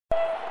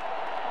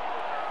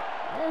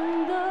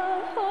and the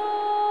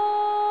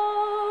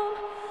home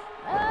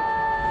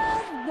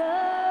of the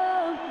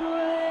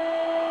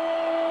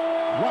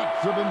brave.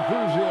 Lots of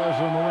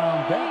enthusiasm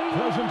around that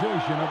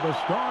presentation of the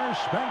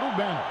Star-Spangled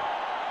Banner.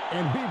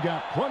 And we've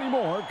got plenty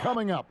more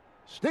coming up.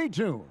 Stay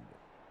tuned.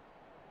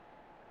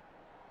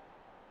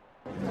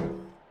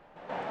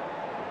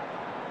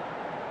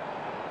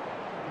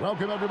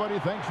 Welcome, everybody.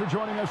 Thanks for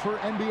joining us for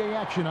NBA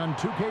action on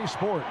 2K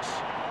Sports.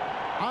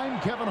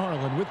 I'm Kevin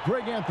Harlan with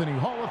Greg Anthony,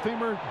 Hall of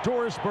Famer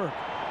Doris Burke,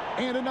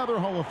 and another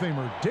Hall of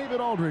Famer, David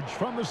Aldridge,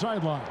 from the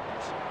sidelines.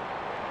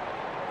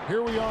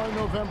 Here we are in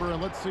November,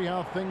 and let's see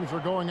how things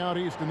are going out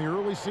east in the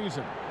early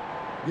season.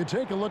 You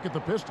take a look at the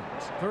Pistons,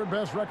 third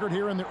best record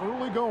here in the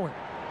early going.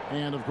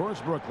 And, of course,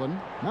 Brooklyn,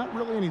 not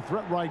really any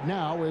threat right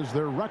now as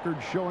their record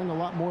showing a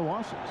lot more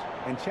losses.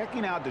 And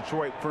checking out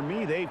Detroit, for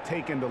me, they've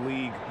taken the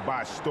league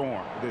by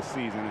storm this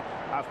season.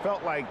 I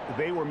felt like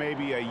they were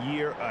maybe a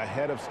year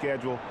ahead of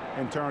schedule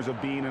in terms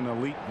of being an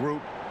elite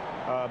group.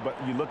 But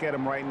you look at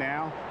them right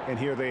now, and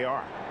here they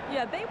are.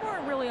 Yeah, they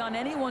weren't really on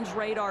anyone's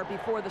radar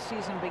before the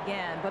season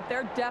began, but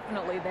they're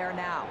definitely there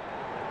now.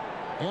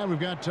 And we've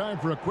got time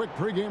for a quick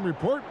pregame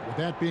report. With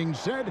that being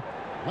said,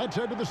 let's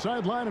head to the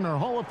sideline and our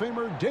Hall of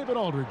Famer, David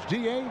Aldridge.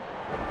 D.A.?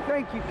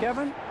 Thank you,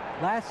 Kevin.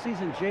 Last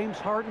season, James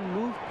Harden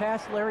moved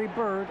past Larry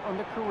Bird on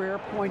the career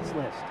points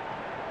list.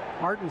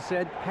 Harden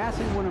said,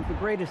 passing one of the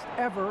greatest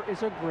ever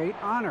is a great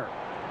honor.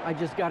 I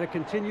just got to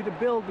continue to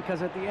build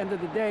because at the end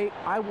of the day,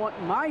 I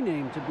want my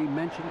name to be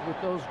mentioned with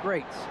those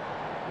greats.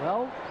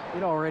 Well,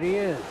 it already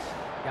is.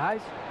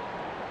 Guys?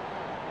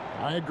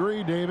 I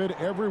agree, David.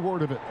 Every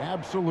word of it.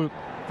 Absolutely.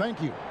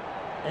 Thank you.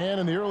 And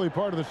in the early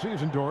part of the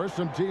season, Doris,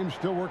 some teams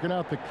still working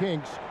out the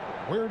kinks.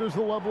 Where does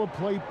the level of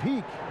play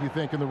peak, you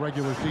think, in the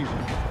regular season?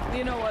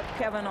 You know what,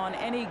 Kevin, on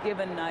any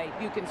given night,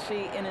 you can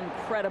see an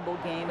incredible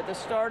game. At the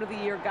start of the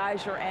year,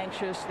 guys are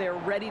anxious. They're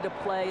ready to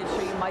play, and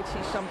so you might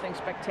see something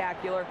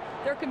spectacular.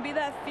 There can be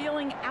that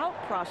feeling out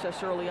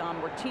process early on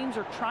where teams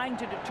are trying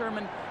to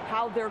determine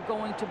how they're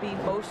going to be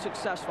most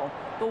successful.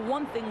 The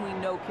one thing we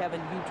know,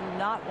 Kevin, you do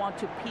not want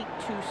to peak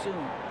too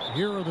soon.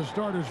 Here are the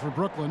starters for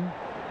Brooklyn.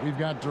 We've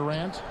got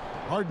Durant,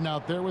 Harden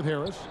out there with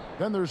Harris.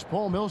 Then there's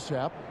Paul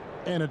Millsap.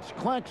 And it's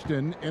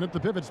Claxton in at the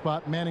pivot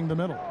spot, manning the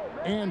middle.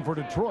 And for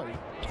Detroit,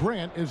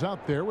 Grant is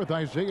out there with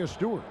Isaiah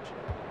Stewart.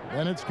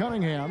 Then it's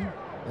Cunningham.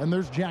 And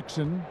there's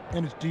Jackson.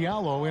 And it's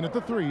Diallo in at the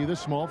 3, the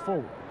small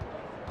forward.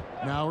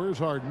 Now here's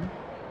Harden.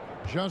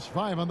 Just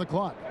 5 on the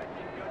clock.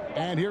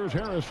 And here's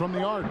Harris from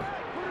the arc.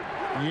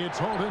 It's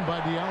hauled in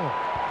by Diallo.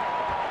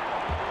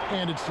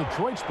 And it's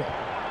Detroit's ball.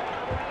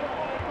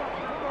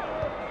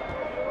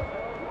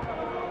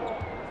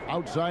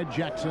 Outside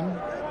Jackson.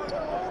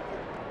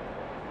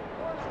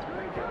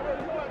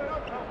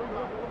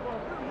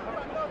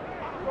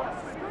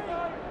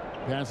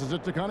 Passes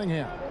it to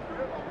Cunningham.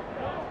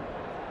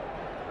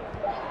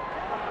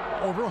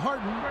 Over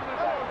Harden.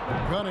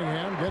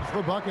 Cunningham gets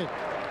the bucket.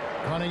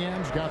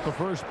 Cunningham's got the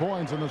first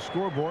points on the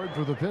scoreboard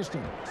for the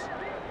Pistons.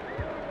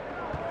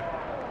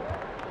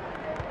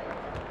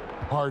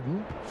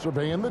 Harden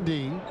surveying the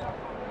D.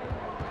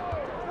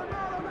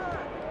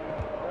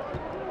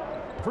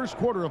 First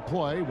quarter of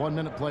play, 1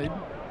 minute played.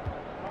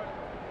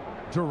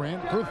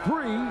 Durant for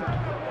 3.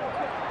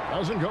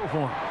 Doesn't go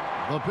for him.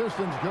 The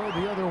Pistons go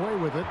the other way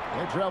with it.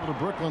 They traveled to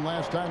Brooklyn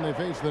last time they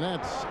faced the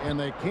Nets, and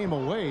they came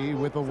away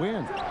with a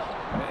win.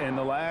 And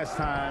the last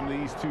time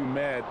these two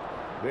met,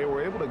 they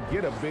were able to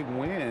get a big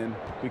win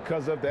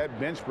because of that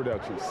bench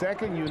production.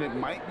 Second unit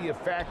might be a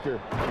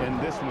factor in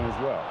this one as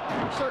well.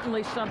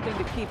 Certainly something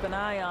to keep an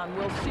eye on.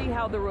 We'll see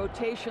how the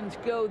rotations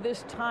go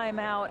this time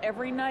out.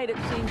 Every night it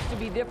seems to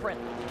be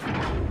different.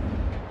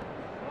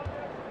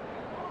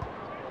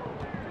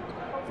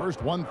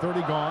 First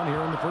 1:30 gone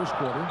here in the first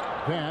quarter.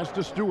 Pass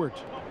to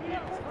Stewart.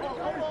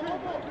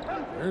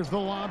 There's the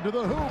lob to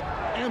the hoop.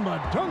 And the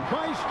dunk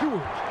by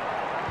Stewart.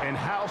 And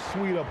how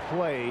sweet a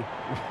play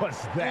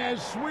was that?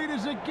 As sweet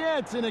as it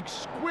gets. An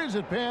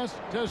exquisite pass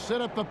to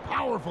set up the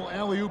powerful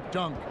alley-oop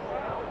dunk.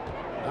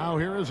 Now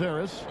here is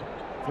Harris.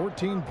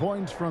 14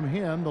 points from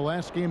him the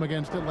last game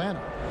against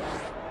Atlanta.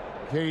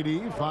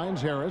 KD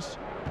finds Harris.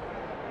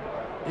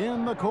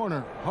 In the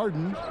corner,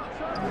 Harden.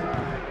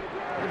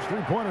 His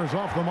 3-pointers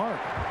off the mark.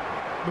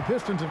 The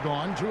Pistons have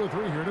gone 2 of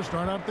 3 here to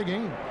start out the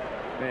game.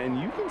 And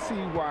you can see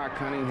why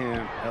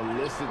Cunningham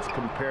elicits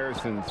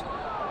comparisons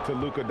to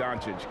Luka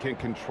Doncic. Can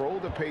control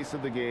the pace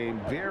of the game,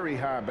 very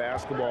high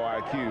basketball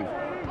IQ,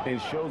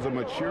 and shows a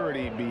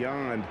maturity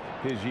beyond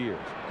his years.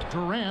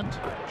 Durant,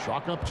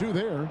 chalk up 2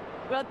 there.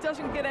 Well, it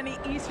doesn't get any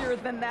easier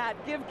than that.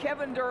 Give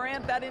Kevin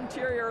Durant that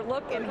interior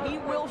look, and he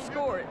will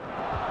score it.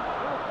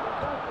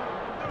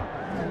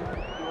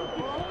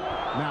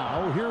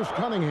 Now, here's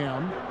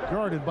Cunningham,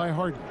 guarded by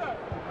Harden.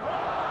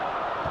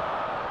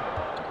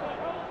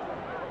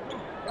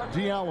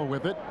 Diallo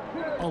with it.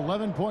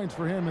 11 points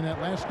for him in that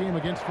last game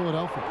against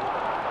Philadelphia.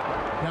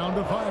 Down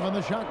to 5 on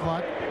the shot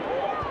clock.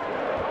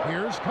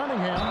 Here's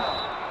Cunningham.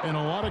 And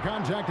a lot of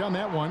contact on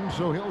that one,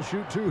 so he'll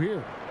shoot 2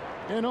 here.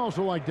 And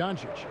also like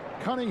Doncic,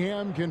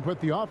 Cunningham can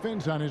put the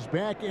offense on his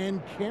back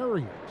and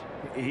carry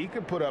it. He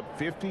could put up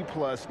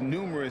 50-plus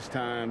numerous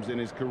times in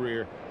his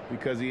career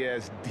because he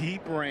has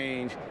deep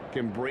range,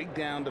 can break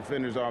down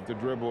defenders off the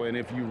dribble, and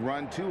if you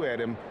run two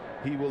at him,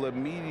 he will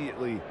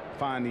immediately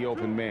find the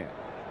open man.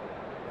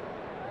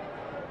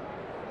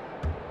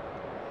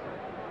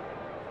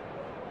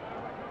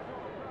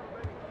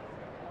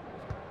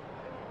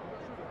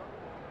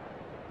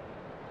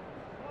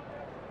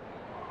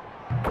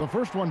 The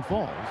first one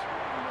falls.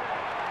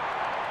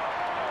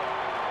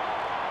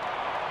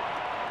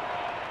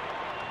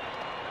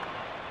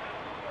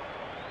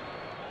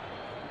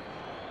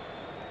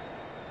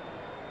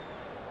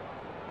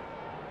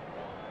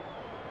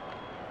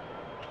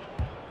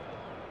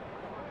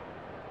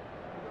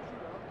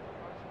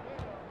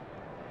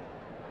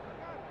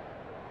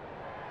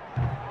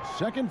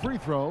 Second free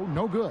throw,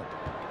 no good.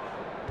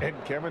 And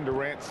Kevin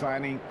Durant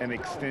signing an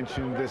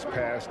extension this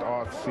past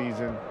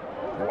offseason,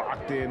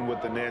 locked in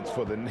with the Nets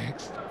for the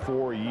next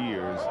 4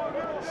 years.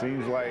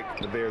 Seems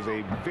like there's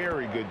a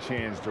very good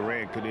chance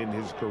Durant could end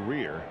his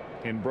career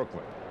in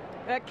Brooklyn.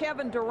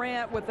 Kevin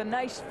Durant with a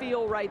nice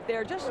feel right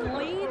there. Just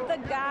lead the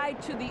guy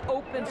to the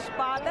open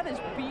spot. That is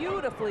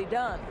beautifully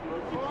done.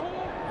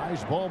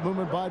 Nice ball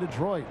movement by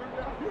Detroit.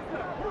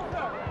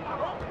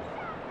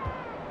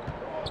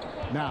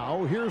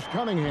 Now here's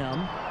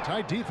Cunningham.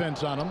 Tight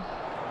defense on him.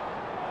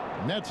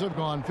 Nets have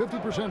gone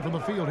 50% from the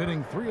field,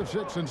 hitting 3 of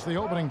 6 since the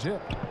opening tip.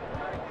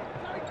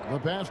 The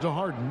pass to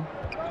Harden.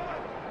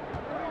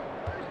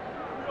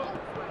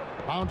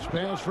 Bounce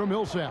pass from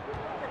Millsap.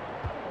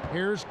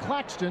 Here's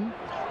Claxton.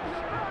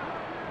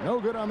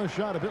 No good on the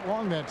shot, a bit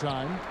long that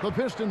time. The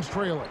Pistons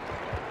trail it.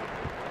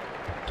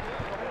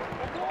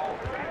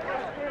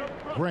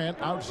 Grant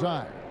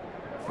outside.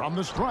 From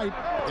the stripe,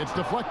 it's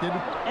deflected,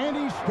 and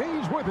he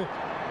stays with it.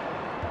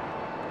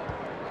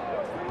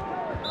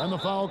 And the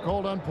foul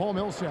called on Paul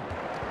Millsap.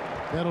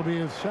 That'll be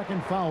his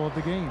second foul of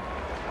the game.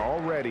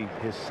 Already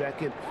his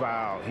second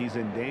foul. He's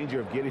in danger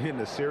of getting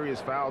into serious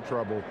foul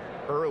trouble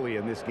early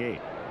in this game.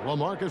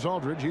 LaMarcus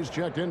Aldridge, he's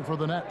checked in for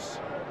the Nets.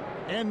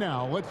 And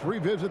now let's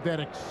revisit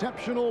that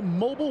exceptional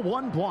mobile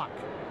one block.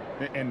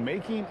 And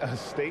making a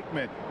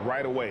statement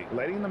right away,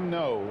 letting them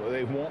know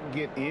they won't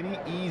get any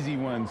easy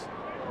ones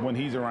when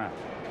he's around.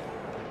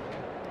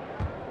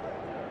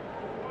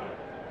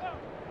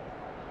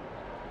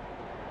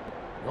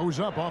 Goes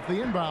up off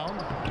the inbound.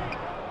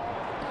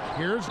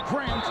 Here's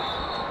Grant.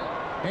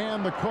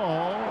 And the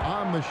call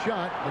on the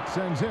shot that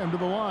sends him to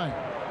the line.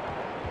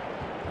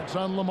 That's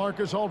on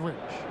LaMarcus Aldridge.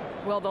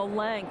 Well, the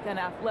length and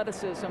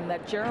athleticism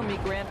that Jeremy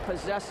Grant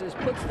possesses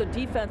puts the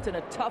defense in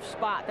a tough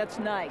spot. That's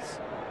nice.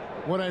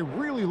 What I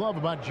really love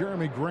about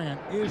Jeremy Grant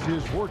is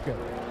his work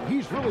ethic.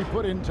 He's really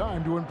put in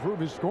time to improve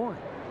his scoring.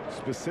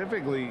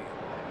 Specifically,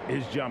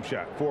 his jump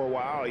shot. For a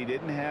while, he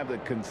didn't have the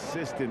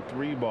consistent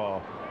three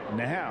ball.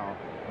 Now,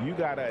 you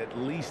got to at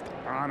least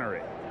honor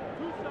it.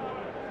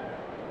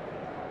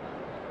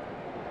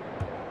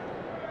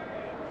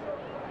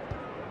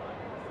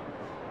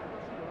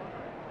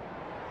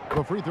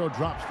 The free throw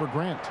drops for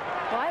Grant.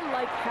 Well, I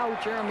like how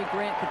Jeremy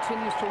Grant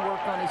continues to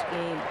work on his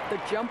game. The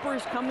jumper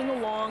is coming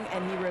along,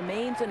 and he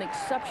remains an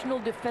exceptional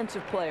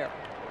defensive player.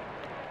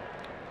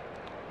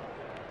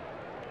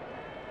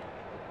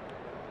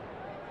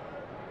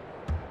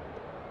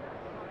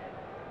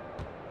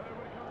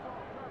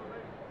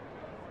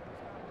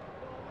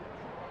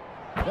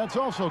 That's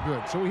also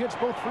good, so he hits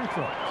both free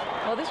throws.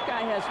 Well, this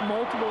guy has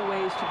multiple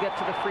ways to get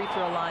to the free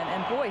throw line,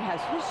 and boy, has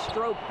his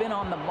stroke been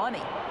on the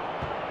money.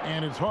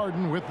 And it's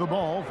Harden with the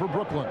ball for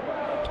Brooklyn.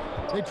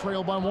 They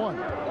trail by 1.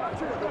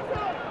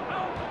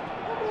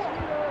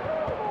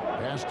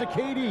 Pass to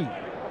KD.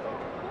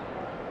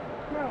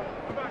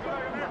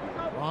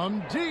 From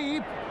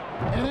deep,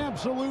 an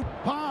absolute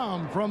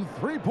bomb from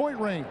three-point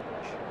range.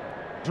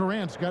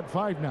 Durant's got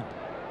 5 now.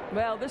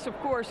 Well, this, of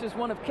course, is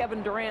one of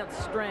Kevin Durant's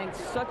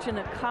strengths. Such an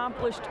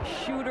accomplished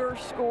shooter,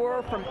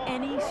 scorer from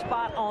any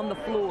spot on the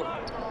floor.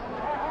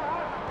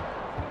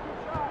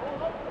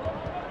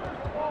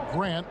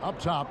 Grant up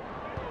top.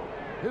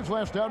 His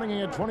last outing, he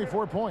had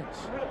 24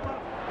 points.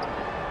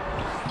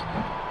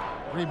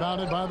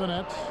 Rebounded by the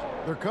Nets.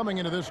 They're coming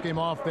into this game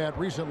off that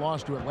recent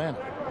loss to Atlanta.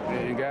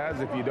 And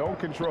guys, if you don't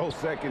control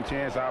second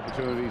chance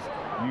opportunities,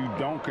 you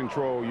don't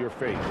control your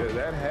fate.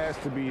 That has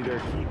to be their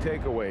key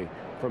takeaway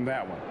from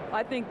that one.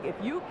 I think if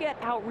you get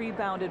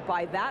out-rebounded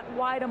by that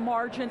wide a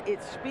margin,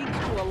 it speaks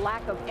to a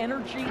lack of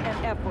energy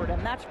and effort,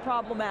 and that's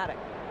problematic.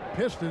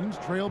 Pistons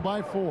trail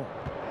by 4.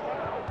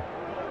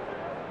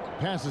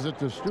 Passes it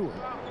to Stewart.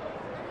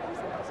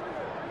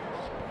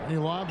 He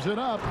lobs it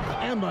up,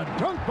 and the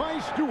dunk by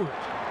Stewart.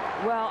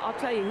 Well, I'll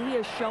tell you, he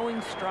is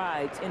showing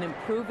strides in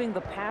improving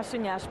the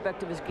passing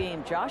aspect of his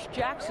game. Josh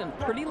Jackson,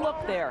 pretty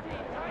look there.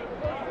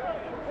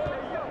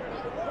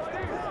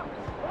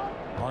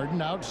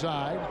 Harden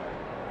outside.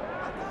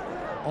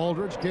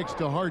 Aldridge kicks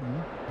to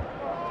Harden.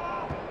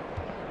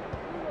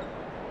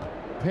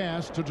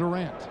 Pass to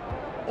Durant.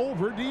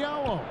 Over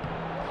Diallo.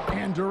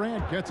 And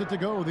Durant gets it to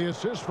go. The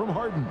assist from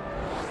Harden.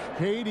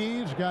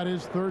 KD's got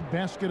his third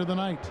basket of the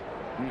night.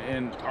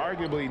 And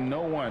arguably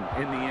no one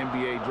in the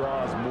NBA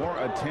draws more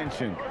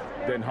attention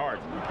than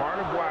Harden. Part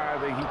of why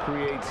he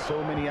creates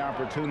so many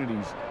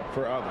opportunities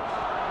for others.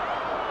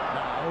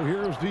 Now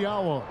here's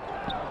Diallo.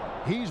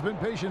 He's been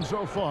patient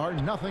so far.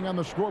 Nothing on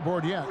the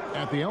scoreboard yet.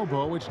 At the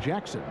elbow, it's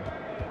Jackson.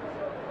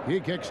 He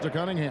kicks to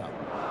Cunningham.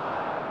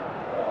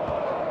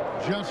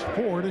 Just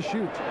 4 to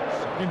shoot.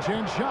 Second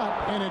chance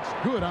shot, and it's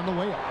good on the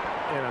layup.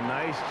 And a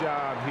nice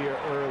job here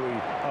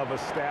early of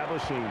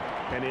establishing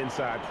an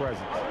inside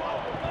presence.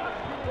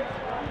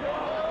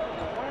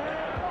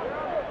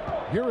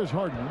 Here is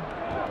Harden.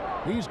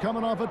 He's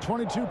coming off a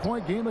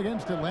 22-point game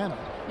against Atlanta.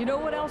 You know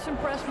what else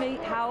impressed me?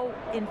 How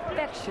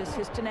infectious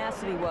his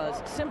tenacity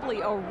was.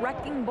 Simply a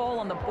wrecking ball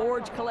on the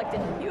boards,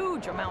 collecting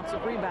huge amounts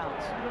of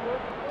rebounds.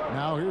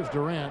 Now here's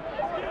Durant.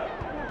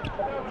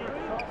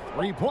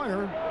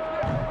 Three-pointer.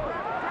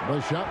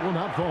 The shot will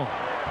not fall.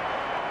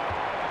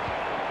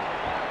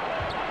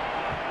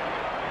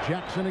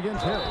 Jackson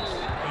against Harris.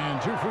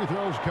 And 2 free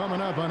throws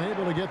coming up.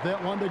 Unable to get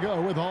that one to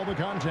go with all the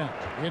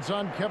contact. It's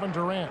on Kevin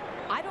Durant.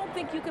 I don't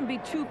think you can be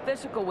too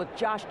physical with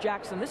Josh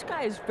Jackson. This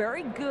guy is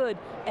very good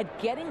at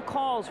getting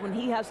calls when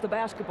he has the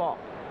basketball.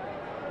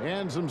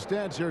 And some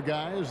stats here,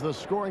 guys. The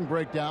scoring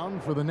breakdown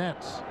for the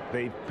Nets.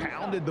 They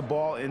pounded the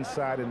ball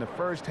inside in the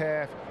first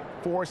half,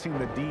 forcing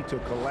the D to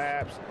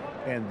collapse,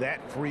 and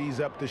that frees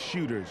up the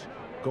shooters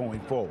going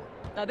forward.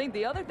 I think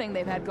the other thing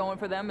they've had going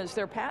for them is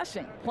their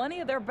passing. Plenty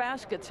of their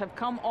baskets have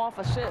come off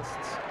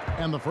assists.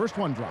 And the first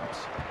one drops.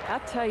 I'll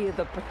tell you,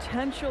 the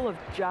potential of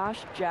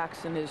Josh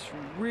Jackson is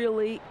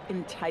really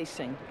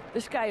enticing.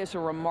 This guy is a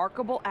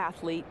remarkable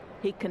athlete.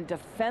 He can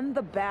defend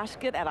the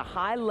basket at a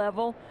high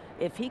level.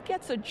 If he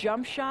gets a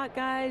jump shot,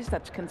 guys,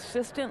 that's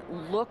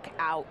consistent, look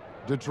out.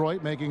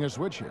 Detroit making a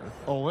switch here.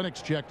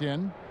 Olynyk checked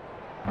in.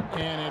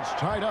 And it's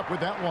tied up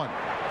with that one.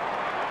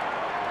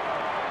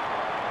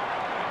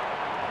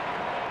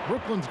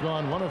 Brooklyn's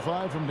gone 1 of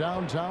 5 from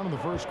downtown in the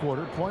first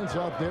quarter. Points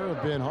out there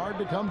have been hard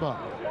to come by.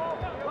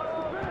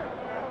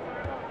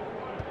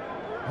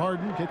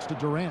 Harden kicks to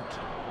Durant.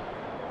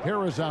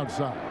 Harris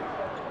outside.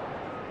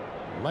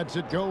 Lets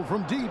it go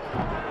from deep.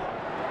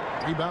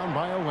 Rebound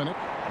by Olynyk.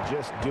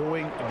 Just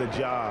doing the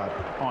job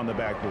on the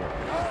backboard.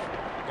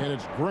 And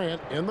it's Grant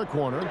in the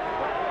corner.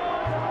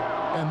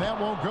 And that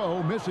won't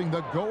go, missing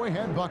the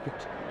go-ahead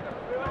bucket.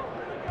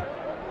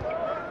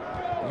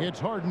 It's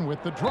Harden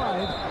with the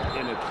drive.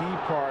 And a key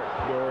part,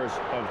 Doris,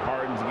 of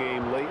Harden's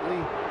game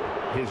lately,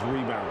 his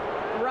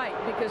rebound. Right,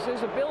 because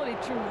his ability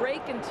to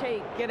rake and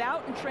take, get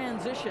out in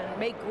transition,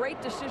 make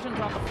great decisions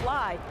on the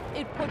fly,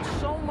 it puts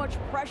so much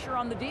pressure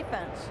on the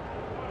defense.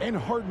 And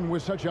Harden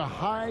with such a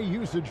high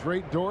usage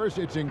rate, Doris,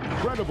 it's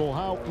incredible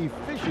how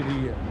efficient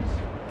he is.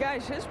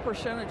 Guys, his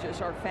percentages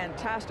are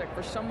fantastic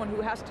for someone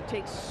who has to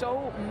take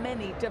so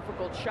many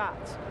difficult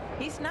shots.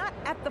 He's not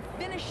at the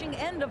finishing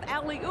end of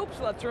alley-oops,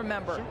 let's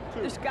remember.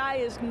 This guy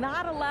is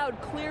not allowed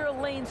clear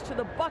lanes to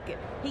the bucket.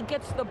 He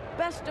gets the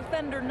best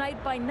defender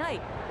night by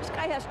night. This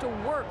guy has to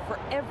work for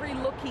every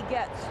look he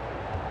gets.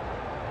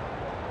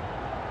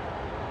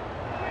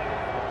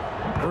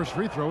 First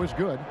free throw is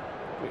good.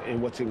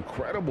 And what's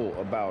incredible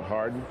about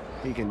Harden,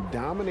 he can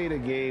dominate a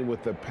game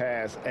with the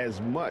pass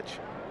as much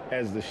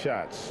as the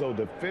shots. So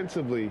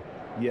defensively,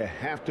 you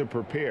have to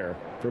prepare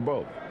for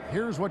both.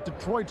 Here's what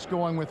Detroit's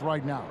going with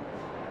right now.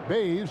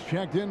 Bays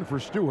checked in for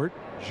Stewart.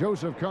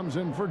 Joseph comes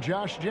in for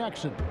Josh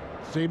Jackson.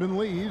 Saban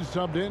Lee's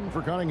subbed in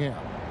for Cunningham.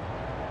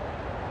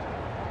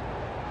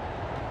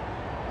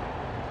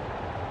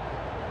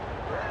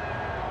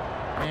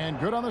 And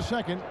good on the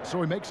second,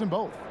 so he makes them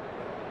both.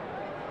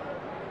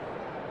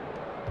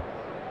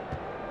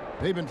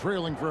 They've been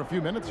trailing for a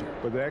few minutes here.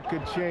 But that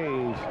could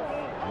change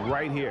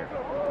right here.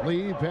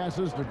 Lee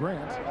passes to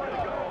Grant.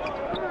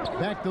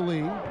 Back to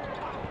Lee.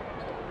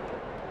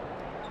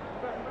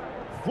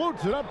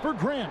 Floats it up for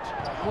Grant.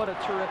 What a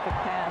terrific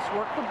pass.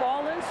 Work the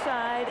ball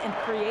inside and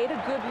create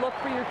a good look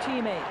for your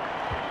teammate.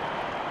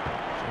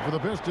 So for the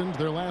Pistons,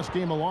 their last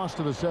game a loss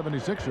to the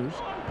 76ers.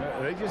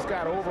 They just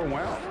got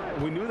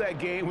overwhelmed. We knew that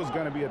game was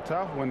going to be a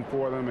tough one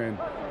for them, and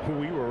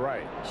we were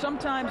right.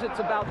 Sometimes it's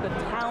about the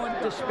talent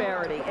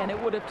disparity, and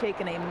it would have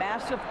taken a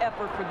massive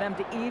effort for them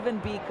to even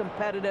be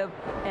competitive,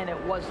 and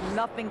it was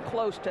nothing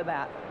close to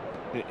that.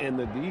 And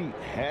the D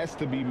has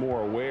to be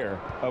more aware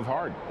of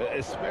Harden,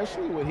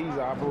 especially when he's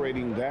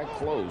operating that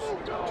close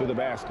to the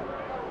basket.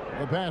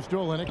 The pass to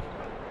Olynyk.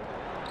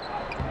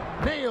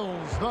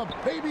 Nails the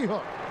baby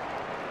hook.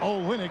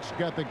 Olynyk's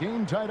got the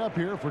game tied up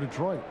here for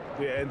Detroit.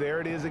 Yeah, and there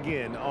it is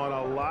again. On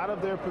a lot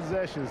of their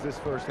possessions this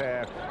first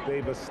half,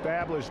 they've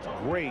established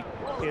great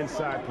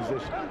inside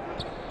position.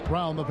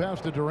 Brown the pass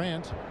to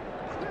Durant.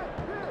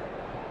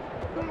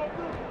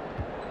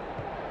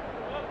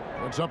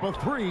 Puts up a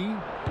three.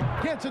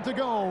 Gets it to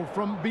go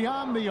from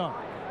beyond the arc.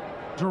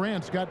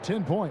 Durant's got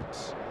 10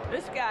 points.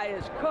 This guy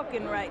is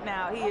cooking right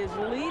now. He is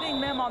leading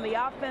them on the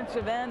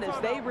offensive end as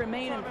they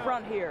remain in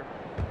front here.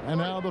 And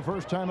now the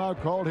first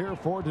timeout called here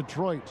for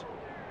Detroit.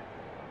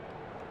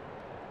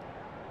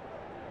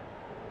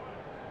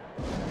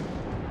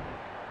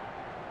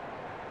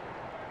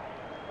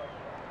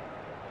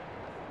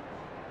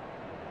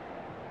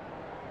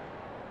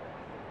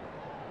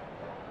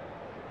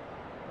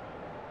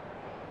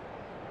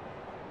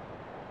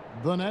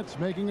 The Nets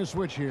making a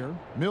switch here.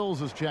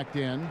 Mills is checked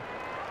in.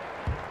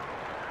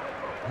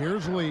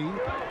 Here's Lee.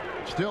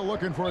 Still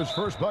looking for his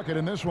first bucket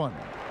in this one.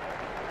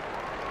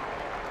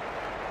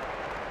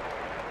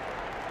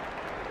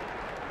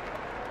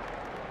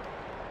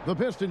 The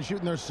Pistons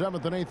shooting their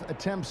 7th and 8th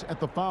attempts at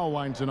the foul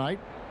line tonight.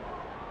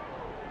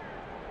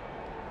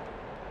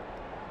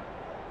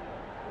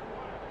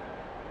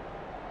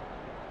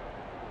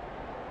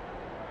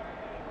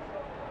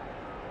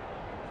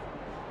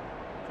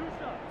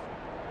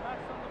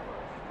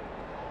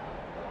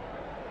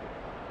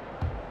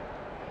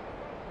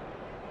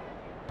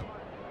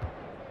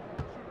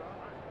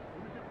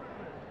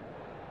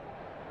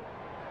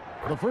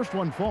 The first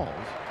one falls.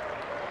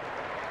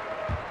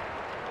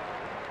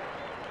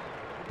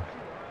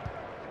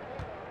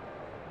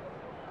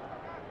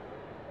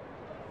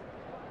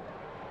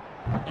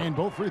 And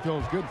both free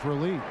throws good for a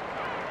lead.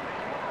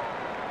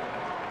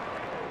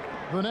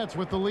 The Nets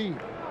with the lead.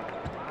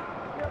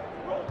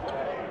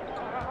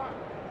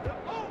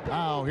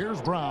 Now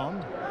here's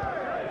Brown.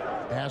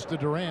 Pass to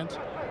Durant.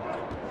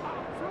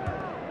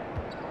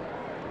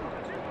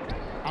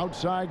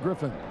 Outside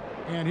Griffin.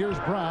 And here's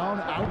Brown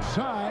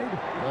outside.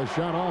 A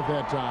shot off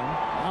that time.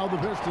 Now the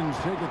Pistons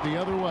take it the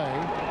other way.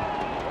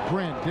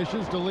 Grant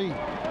dishes to Lee.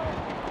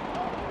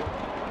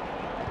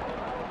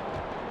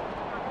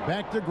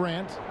 Back to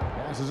Grant.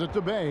 Passes it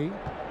to Bay.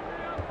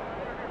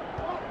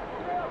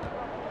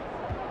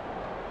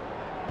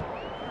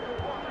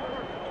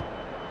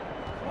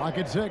 Clock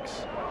at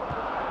 6.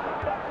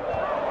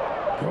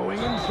 Going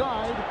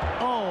inside.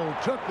 Oh,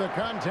 took the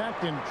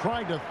contact and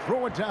tried to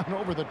throw it down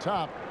over the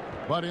top.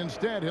 But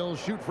instead, he'll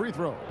shoot free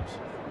throws.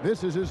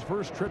 This is his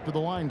first trip to the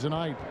line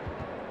tonight.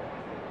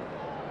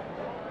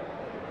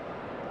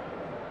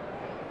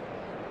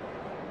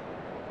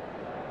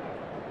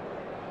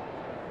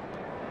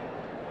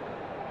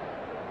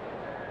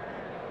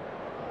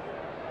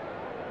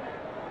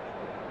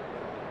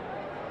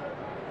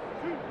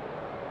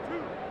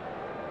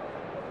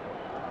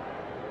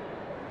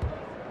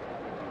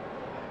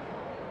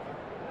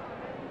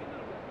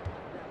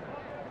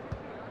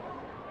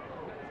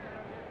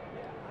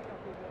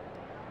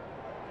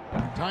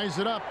 Ties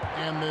it up,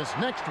 and this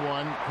next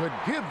one could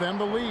give them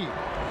the lead.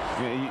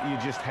 Yeah, you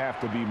just have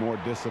to be more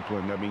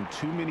disciplined. I mean,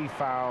 too many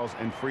fouls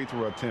and free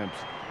throw attempts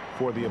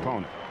for the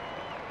opponent.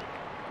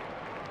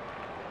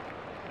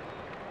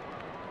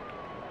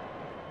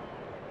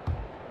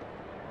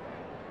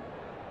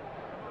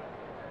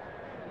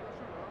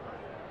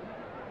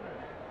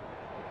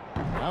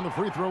 Now the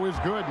free throw is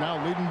good,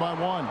 now leading by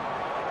 1.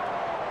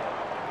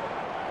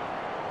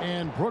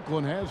 And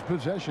Brooklyn has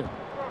possession.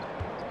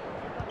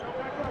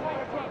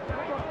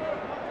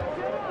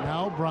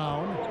 Now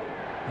Brown.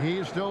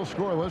 He's still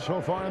scoreless so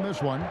far in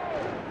this one.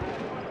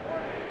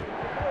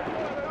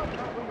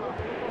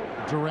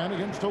 Durant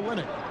against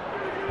Olynyk.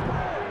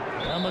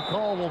 And the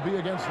call will be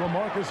against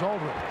LaMarcus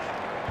Aldridge.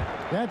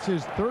 That's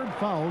his 3rd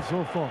foul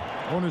so far.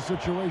 Bonus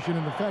situation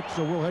in effect,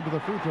 so we'll head to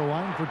the free throw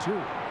line for 2.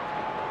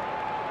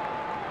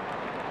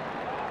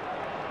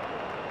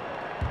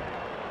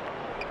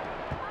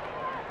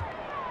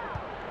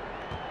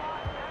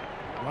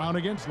 Brown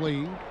against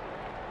Lee.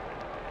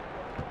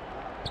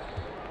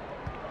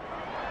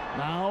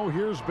 Now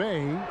here's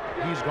Bay.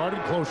 He's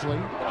guarded closely.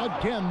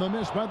 Again, the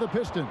miss by the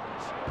Pistons.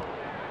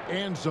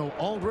 And so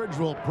Aldridge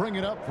will bring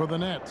it up for the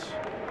Nets.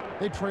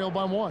 They trail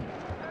by 1.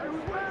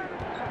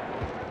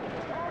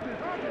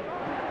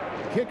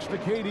 Kicks to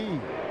KD.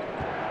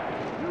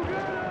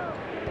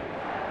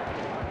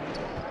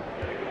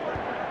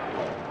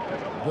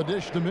 The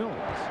dish to Mills.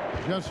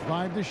 Just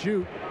 5 to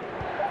shoot.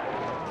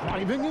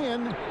 Driving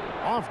in.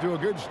 Off to a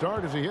good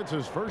start as he hits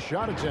his first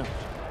shot attempt.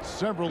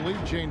 Several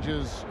lead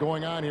changes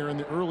going on here in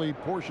the early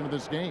portion of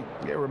this game.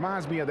 It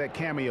reminds me of that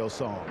cameo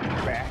song,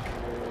 Back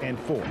and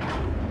Forth.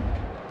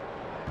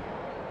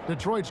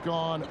 Detroit's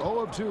gone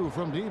 0 of 2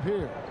 from deep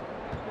here.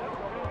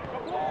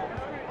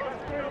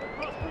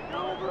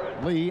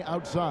 Lee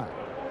outside.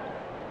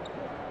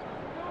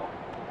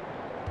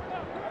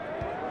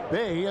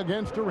 Bay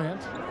against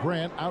Durant.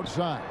 Grant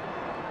outside.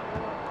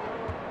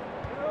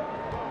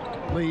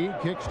 Lee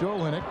kicks to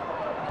Olynyk.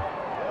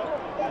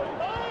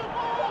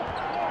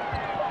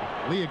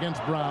 Lee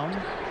against Brown.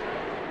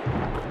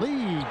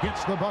 Lee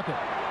gets the bucket.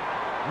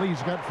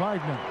 Lee's got 5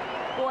 now.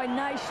 Boy,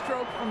 nice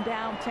stroke from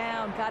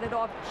downtown. Got it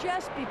off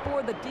just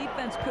before the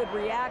defense could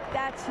react.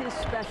 That's his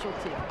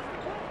specialty.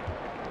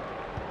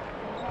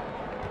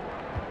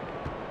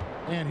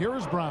 And here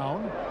is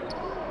Brown.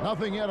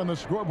 Nothing yet on the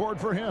scoreboard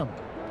for him.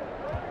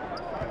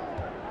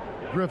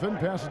 Griffin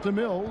passes to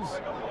Mills.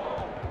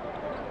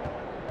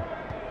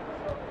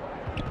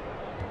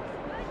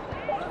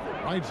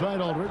 Right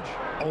side Aldridge.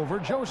 Over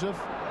Joseph.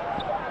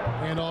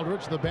 And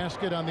Aldridge the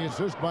basket on the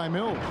assist by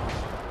Mills.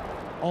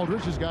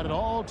 Aldridge has got it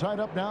all tied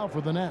up now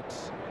for the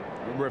Nets.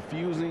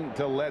 Refusing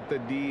to let the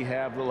D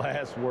have the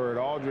last word.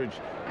 Aldridge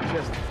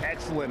just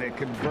excellent at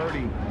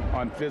converting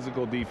on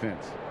physical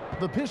defense.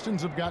 The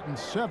Pistons have gotten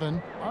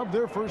 7 of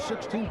their first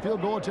 16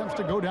 field goal attempts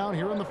to go down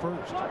here in the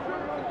first.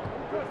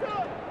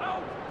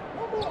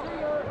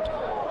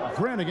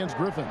 Grant against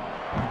Griffin.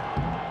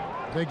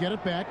 They get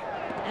it back,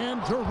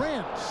 and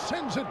Durant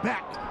sends it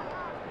back.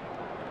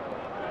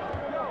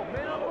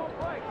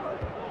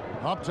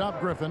 Up top,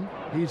 Griffin.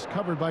 He's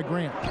covered by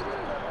Grant.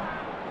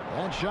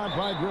 That shot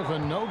by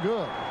Griffin, no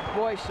good.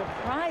 Boy,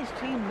 surprised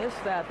he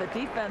missed that. The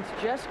defense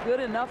just good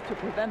enough to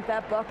prevent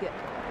that bucket.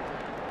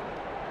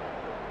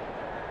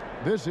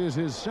 This is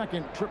his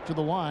second trip to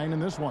the line in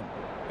this one.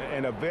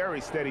 And a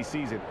very steady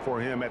season for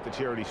him at the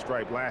charity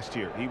stripe last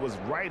year. He was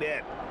right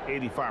at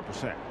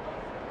 85%.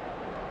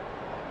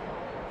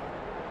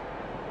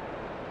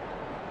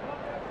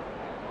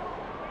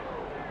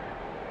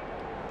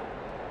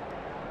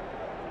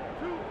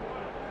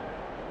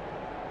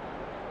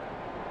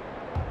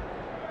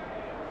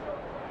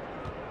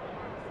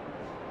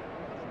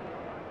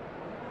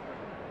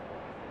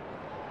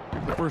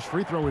 The first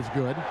free throw is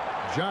good.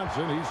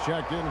 Johnson, he's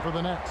checked in for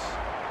the Nets.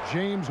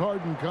 James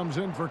Harden comes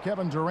in for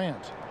Kevin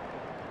Durant.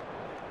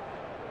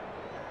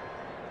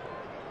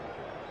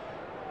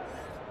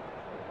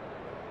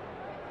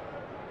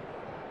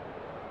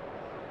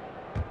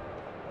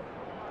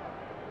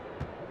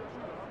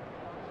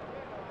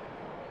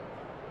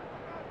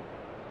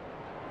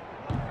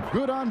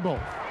 Good on both.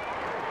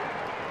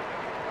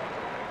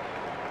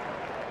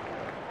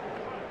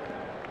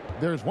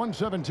 There's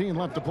 1:17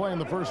 left to play in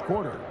the first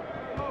quarter.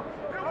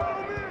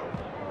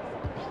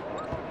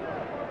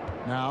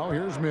 Now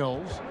here's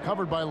Mills,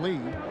 covered by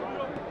Lee.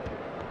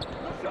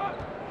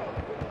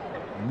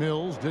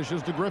 Mills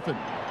dishes to Griffin.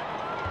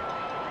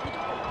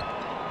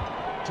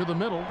 To the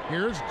middle,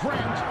 here's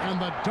Grant, and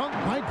the dunk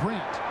by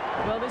Grant.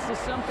 Well, this is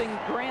something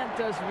Grant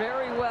does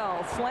very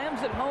well.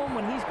 Slams it home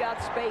when he's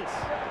got space.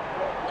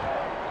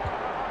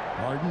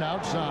 Harden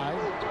outside.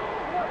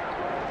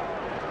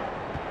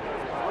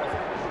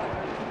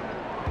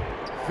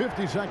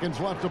 50 seconds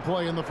left to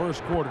play in the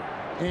first quarter.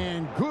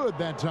 And good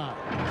that time.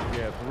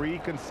 Yeah, 3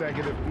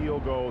 consecutive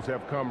field goals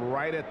have come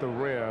right at the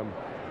rim.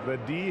 The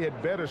D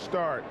had better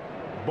start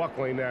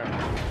buckling now.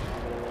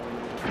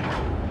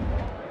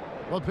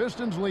 The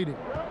Pistons leading.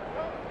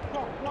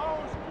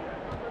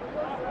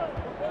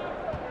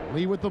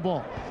 Lee with the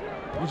ball.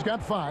 He's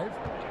got 5.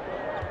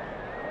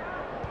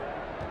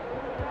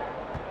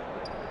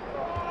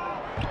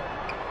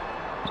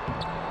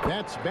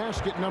 That's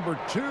basket number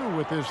 2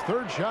 with his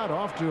third shot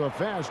off to a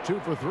fast 2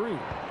 for 3.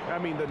 I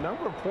mean, the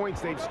number of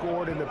points they've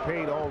scored in the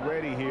paint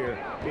already here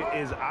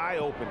is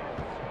eye-opening.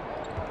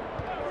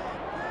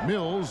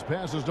 Mills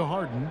passes to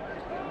Harden.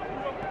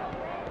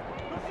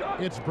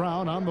 It's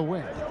Brown on the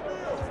wing.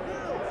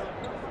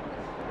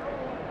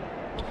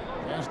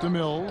 Pass to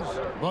Mills.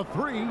 The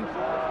 3.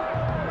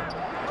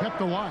 Kept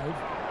alive.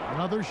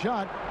 Another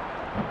shot.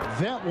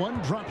 That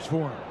one drops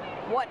for him.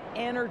 What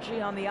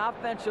energy on the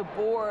offensive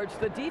boards.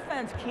 The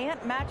defense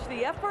can't match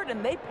the effort,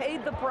 and they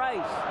paid the price.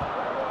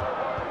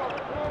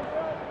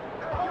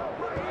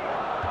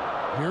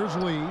 Here's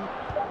Lee.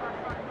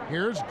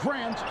 Here's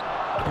Grant.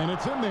 And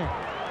it's in there.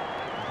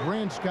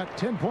 Grant's got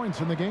 10 points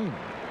in the game.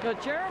 Now,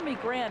 Jeremy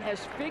Grant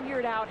has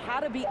figured out how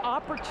to be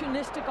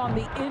opportunistic on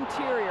the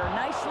interior.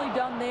 Nicely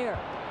done there.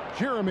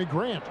 Jeremy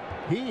Grant,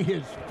 he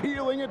is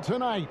feeling it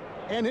tonight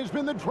and has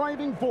been the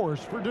driving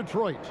force for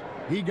Detroit.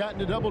 He got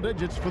into double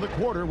digits for the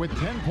quarter with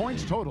 10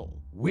 points total.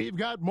 We've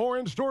got more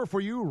in store for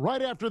you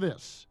right after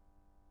this.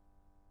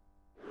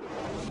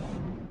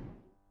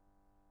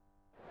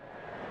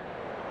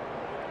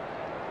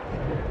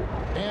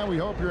 And we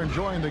hope you're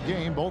enjoying the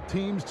game. Both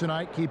teams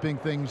tonight keeping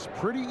things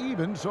pretty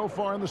even so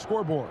far on the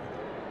scoreboard.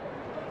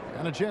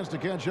 And a chance to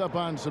catch up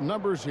on some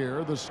numbers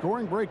here. The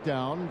scoring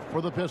breakdown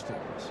for the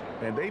Pistons.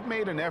 And they've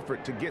made an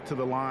effort to get to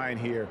the line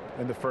here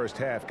in the first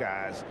half,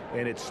 guys,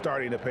 and it's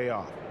starting to pay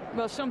off.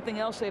 Well, something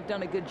else they've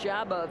done a good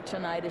job of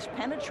tonight is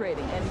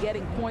penetrating and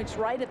getting points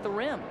right at the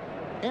rim.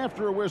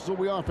 After a whistle,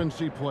 we often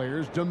see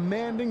players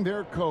demanding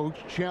their coach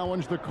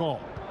challenge the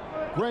call.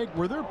 Greg,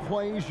 were there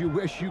plays you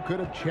wish you could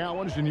have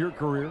challenged in your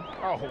career?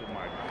 Oh,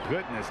 my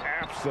goodness,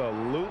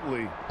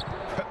 absolutely.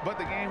 But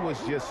the game was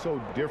just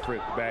so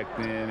different back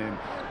then, and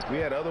we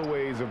had other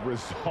ways of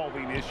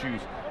resolving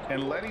issues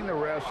and letting the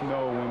refs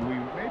know when we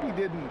maybe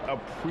didn't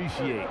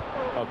appreciate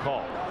a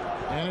call.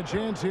 And a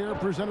chance here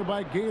presented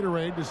by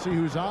Gatorade to see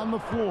who's on the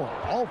floor,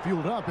 all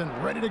fueled up and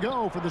ready to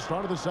go for the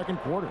start of the second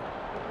quarter.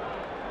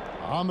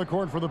 On the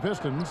court for the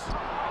Pistons,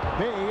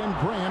 Bay and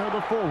Grant are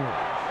the forwards.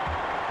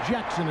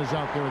 Jackson is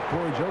out there with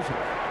Corey Joseph,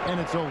 and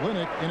it's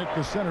Olynyk in at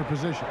the center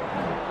position.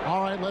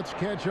 All right, let's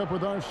catch up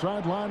with our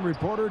sideline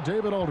reporter,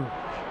 David Aldridge.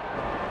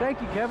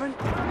 Thank you, Kevin.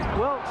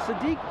 Well,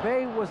 Sadiq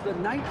Bey was the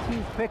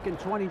 19th pick in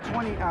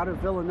 2020 out of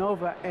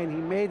Villanova, and he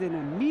made an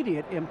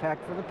immediate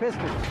impact for the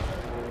Pistons.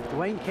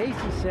 Dwayne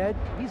Casey said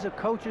he's a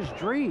coach's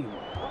dream,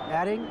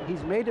 adding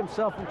he's made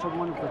himself into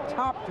one of the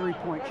top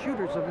three-point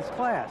shooters of his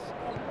class,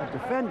 a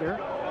defender,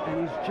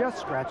 and he's just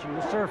scratching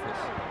the surface.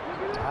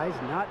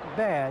 Guy's not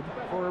bad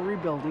for a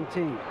rebuilding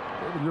team.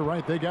 David, you're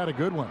right. They got a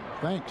good one.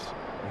 Thanks.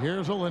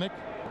 Here's Olynyk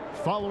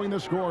following the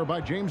score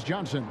by James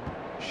Johnson.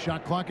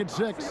 Shot clock at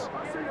 6.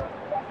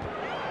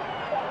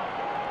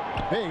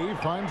 Bay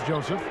finds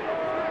Joseph.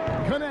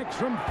 Connects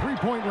from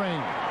three-point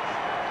range.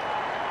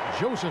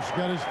 Joseph's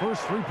got his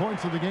first 3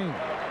 points of the game.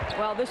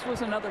 Well, this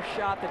was another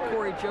shot that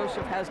Corey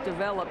Joseph has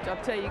developed.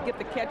 I'll tell you, get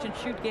the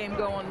catch-and-shoot game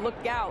going.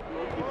 Look out.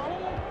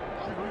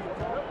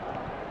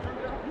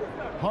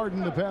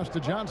 Harden the pass to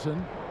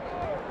Johnson.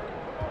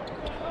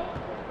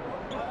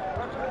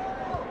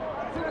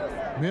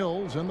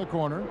 Mills in the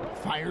corner.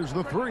 Fires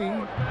the three.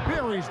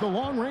 Buries the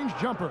long-range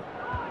jumper.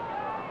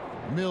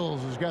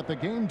 Mills has got the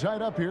game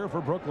tied up here for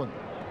Brooklyn.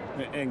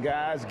 And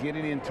guys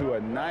getting into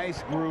a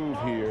nice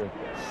groove here,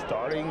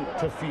 starting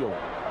to feel it.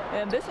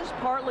 And this is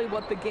partly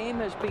what the game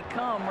has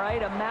become,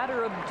 right? A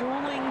matter of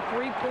dueling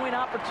three-point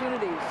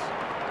opportunities.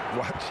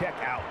 Well, check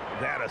out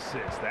that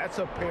assist. That's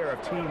a pair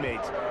of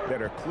teammates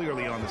that are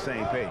clearly on the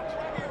same page.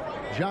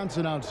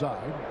 Johnson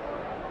outside.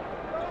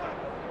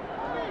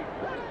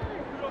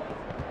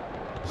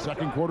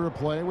 Second quarter of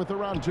play with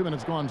around 2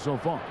 minutes gone so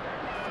far.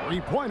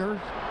 Three-pointer,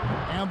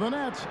 and the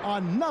Nets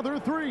another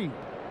three.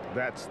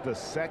 That's the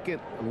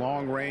second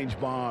long-range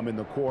bomb in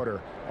the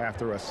quarter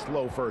after a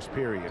slow first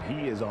period.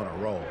 He is on a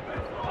roll.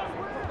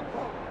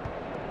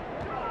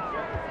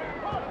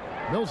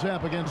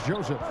 Millsap against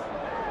Joseph.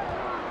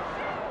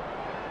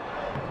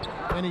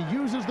 And he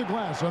uses the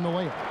glass on the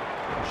layup.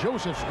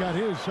 Joseph's got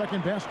his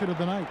second basket of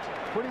the night.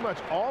 Pretty much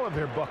all of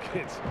their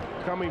buckets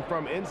coming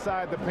from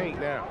inside the paint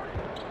now.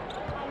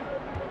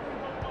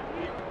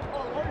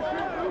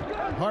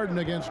 Harden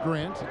against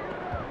Grant.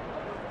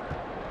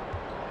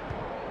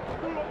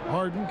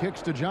 Harden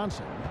kicks to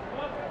Johnson.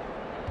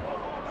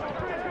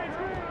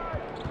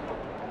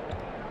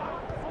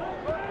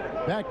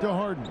 Back to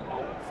Harden.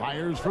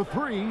 Fires for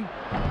three.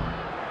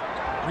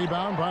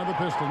 Rebound by the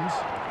Pistons.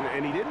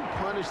 And he didn't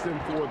punish them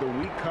for the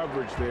weak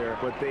coverage there,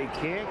 but they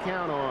can't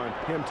count on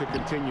him to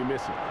continue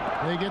missing.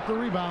 They get the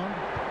rebound.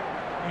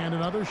 And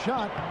another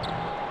shot.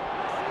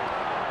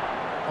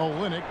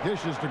 Olynyk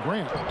dishes to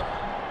Grant.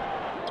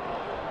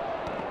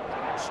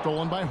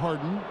 Stolen by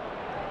Harden.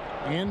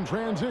 In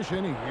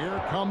transition,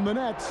 here come the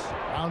Nets.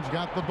 Brown's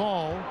got the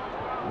ball.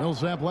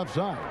 Millsap left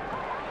side.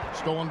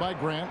 Stolen by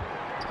Grant.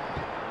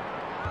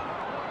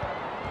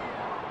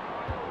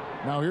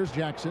 Now here's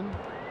Jackson.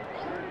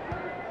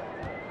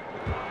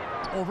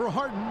 Over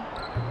Harden.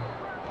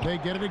 They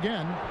get it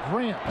again.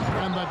 Grant.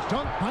 And the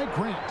dunk by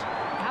Grant.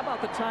 How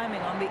about the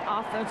timing on the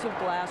offensive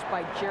glass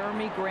by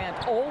Jeremy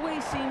Grant?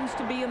 Always seems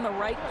to be in the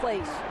right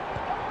place.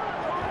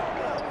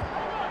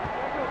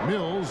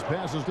 Mills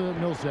passes to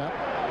Millsap.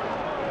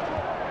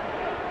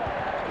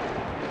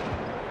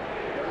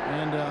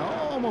 And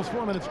almost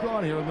 4 minutes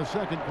gone here in the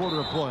second quarter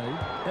of play.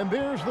 And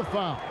there's the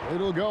foul.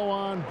 It'll go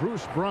on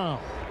Bruce Brown.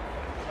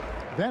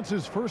 That's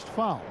his first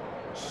foul.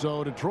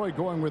 So Detroit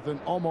going with an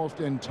almost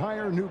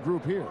entire new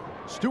group here.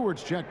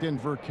 Stewart's checked in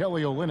for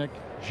Kelly Olynyk.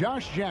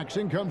 Josh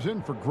Jackson comes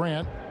in for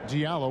Grant.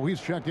 Diallo,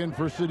 he's checked in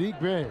for Sadiq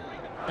Bey.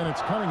 And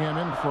it's Cunningham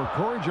in for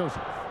Corey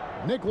Joseph.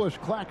 Nicholas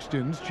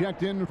Claxton's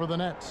checked in for the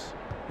Nets.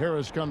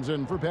 Harris comes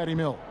in for Patty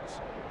Mills.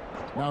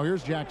 Now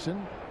here's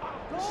Jackson.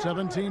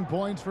 17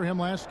 points for him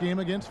last game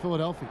against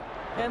Philadelphia.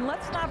 And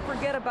let's not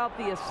forget about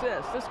the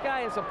assist. This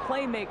guy as a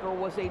playmaker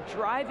was a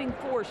driving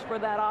force for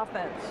that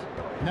offense.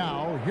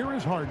 Now here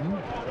is Harden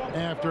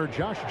after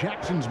Josh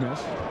Jackson's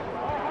miss.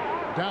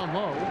 Down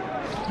low.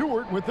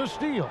 Stewart with the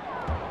steal.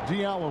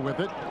 Diallo with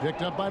it.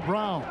 Picked up by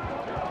Brown.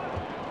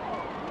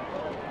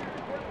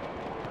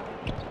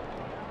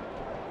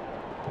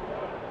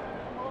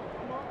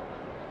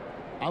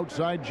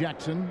 Outside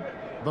Jackson.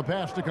 The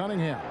pass to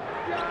Cunningham.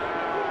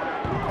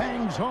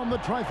 Bangs home the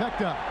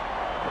trifecta.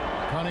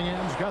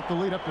 Cunningham's got the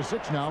lead up to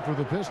 6 now for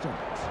the Pistons.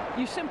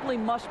 You simply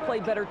must play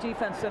better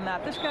defense than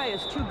that. This guy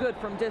is too good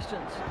from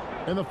distance.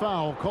 And the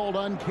foul called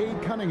on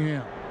Cade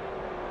Cunningham.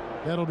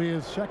 That'll be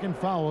his second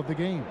foul of the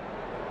game.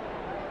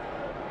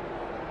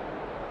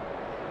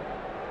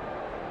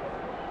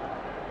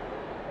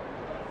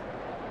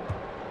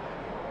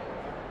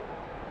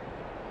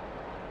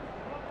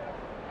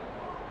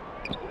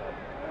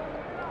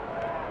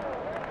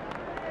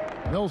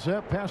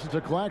 Millsap passes to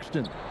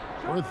Claxton.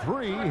 For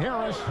three,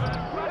 Harris.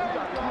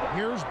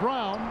 Here's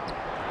Brown.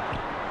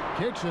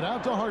 Kicks it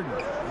out to Harden.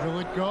 Will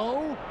it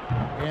go?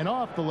 And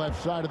off the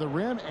left side of the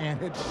rim,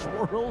 and it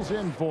swirls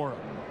in for him.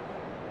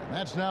 And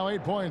that's now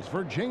 8 points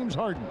for James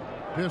Harden.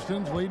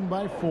 Pistons leading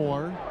by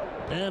 4.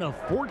 And a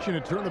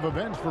fortunate turn of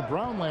events for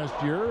Brown last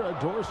year.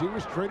 Dorsey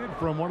was traded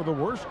from one of the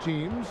worst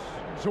teams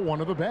to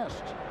one of the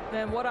best.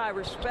 And what I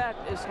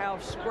respect is how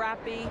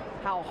scrappy,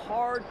 how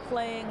hard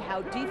playing,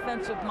 how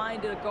defensive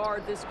minded a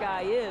guard this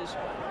guy is.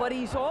 But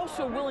he's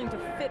also willing to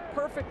fit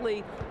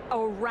perfectly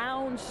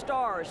around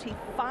stars. He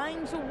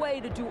finds a way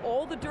to do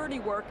all the dirty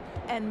work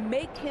and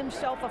make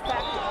himself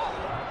effective.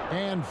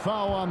 And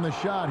foul on the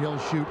shot. He'll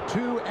shoot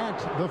 2 at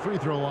the free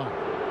throw line.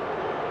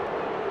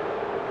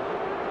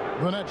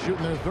 The Nets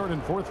shooting their 3rd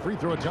and 4th free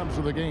throw attempts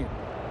of the game.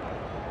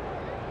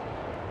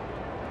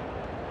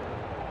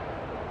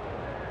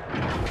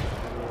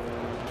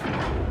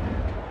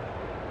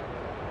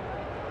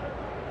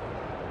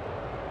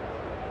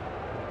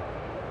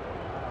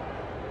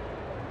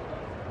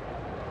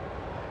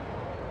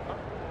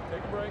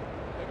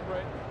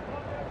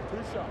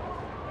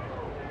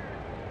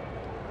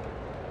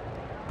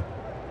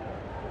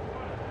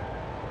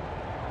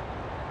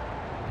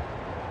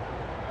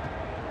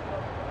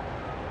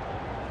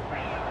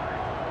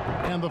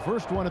 And the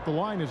first one at the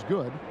line is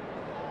good.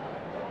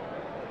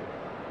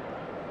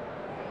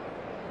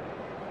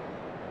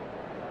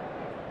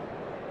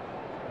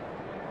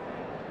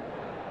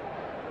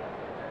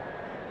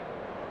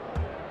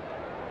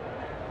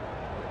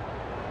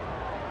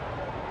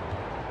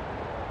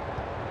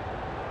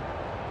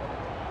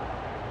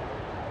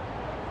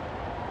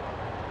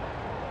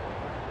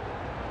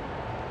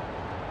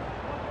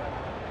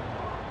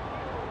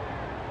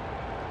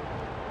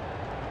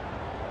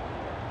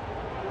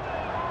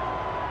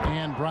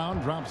 And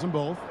Brown drops them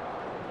both.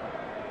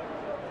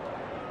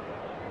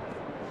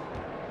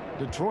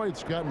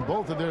 Detroit's gotten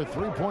both of their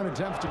three-point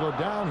attempts to go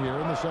down here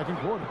in the second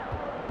quarter.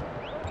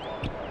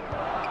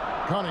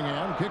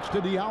 Cunningham kicks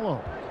to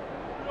Diallo.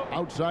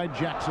 Outside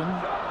Jackson.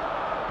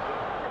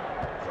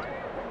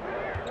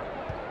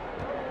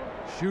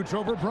 Shoots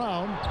over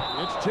Brown.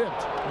 It's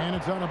tipped. And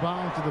it's out of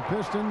bounds to the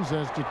Pistons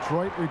as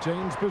Detroit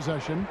retains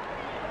possession.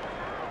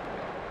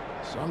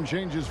 Some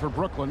changes for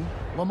Brooklyn.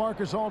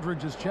 LaMarcus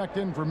Aldridge is checked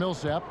in for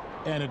Millsap.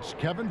 And it's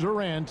Kevin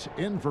Durant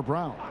in for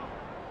Brown.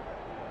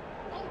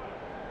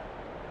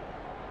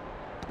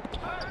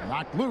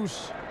 Knocked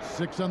loose.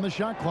 6 on the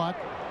shot clock.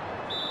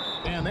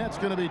 And that's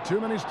going to be too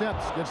many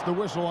steps. Gets the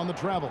whistle on the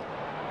travel.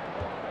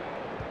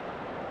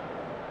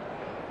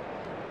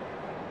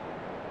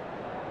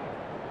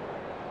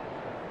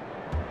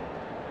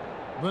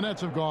 The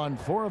Nets have gone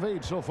 4 of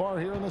 8 so far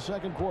here in the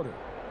second quarter.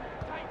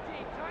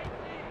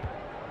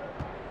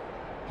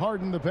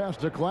 Harden the pass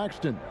to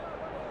Claxton.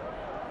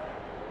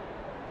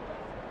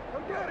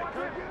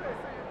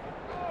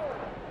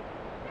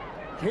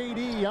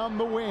 KD on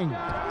the wing.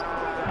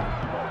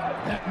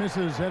 That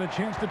misses. Had a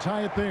chance to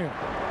tie it there.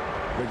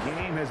 The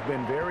game has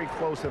been very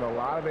close in a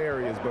lot of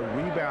areas, but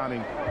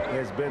rebounding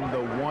has been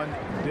the one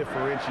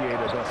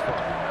differentiator thus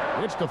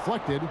far. It's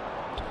deflected.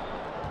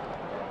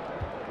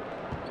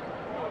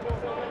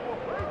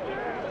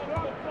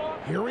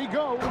 Here he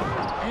goes.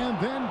 And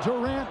then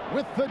Durant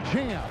with the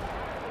jam.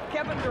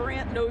 Kevin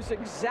Durant knows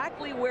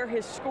exactly where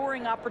his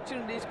scoring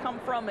opportunities come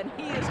from, and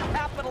he is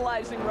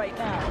capitalizing right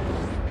now.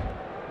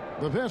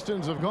 The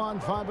Pistons have gone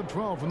 5 of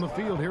 12 from the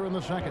field here in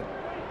the second.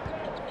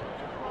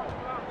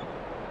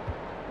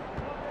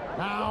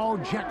 Now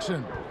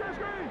Jackson.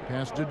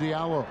 Pass to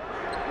Diallo.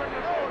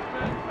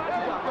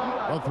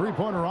 A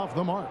three-pointer off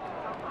the mark.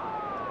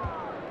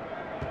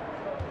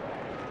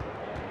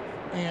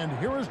 And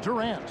here is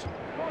Durant.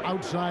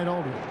 Outside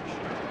Aldridge.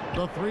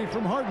 The three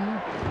from Harden.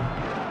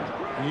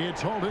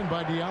 It's hauled in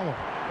by Diallo.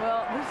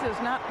 Well, this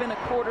has not been a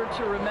quarter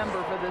to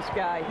remember for this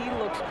guy. He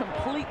looks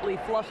completely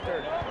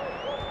flustered.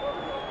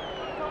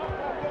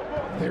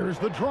 There's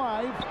the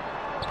drive.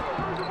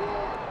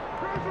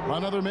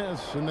 Another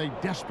miss, and they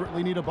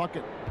desperately need a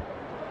bucket.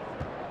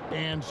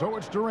 And so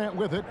it's Durant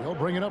with it. He'll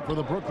bring it up for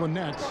the Brooklyn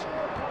Nets.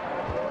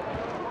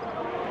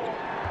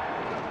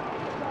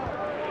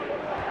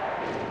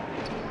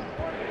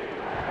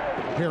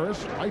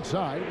 Harris, right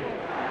side.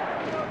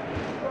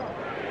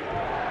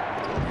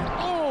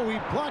 Oh, he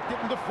blocked it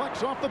and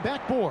deflects off the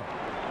backboard.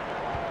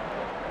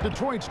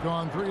 Detroit's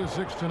gone 3 of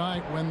 6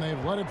 tonight when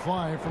they've let it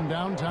fly from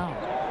downtown.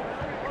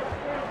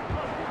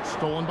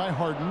 Stolen by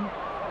Harden.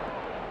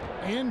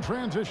 In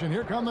transition,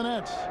 here come the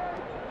Nets.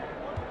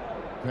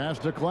 Pass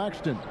to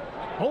Claxton.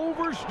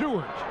 Over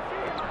Stewart.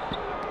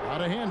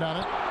 Got a hand on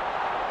it.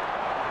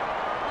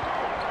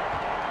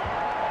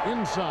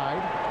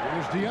 Inside.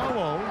 Here's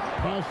Diallo.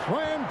 A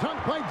slam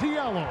dunk by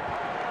Diallo.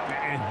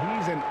 And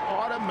he's an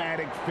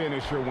automatic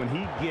finisher when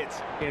he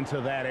gets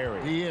into that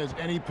area. He is,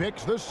 and he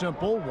picks the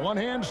simple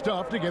one-hand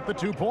stuff to get the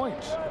 2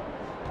 points.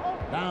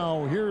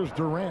 Now here's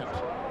Durant.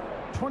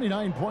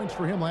 29 points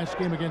for him last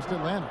game against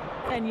Atlanta.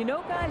 And you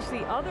know, guys,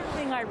 the other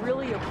thing I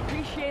really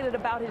appreciated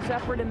about his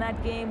effort in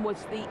that game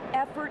was the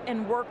effort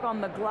and work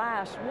on the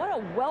glass. What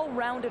a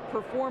well-rounded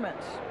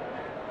performance.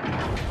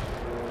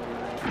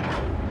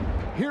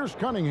 Here's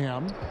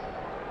Cunningham.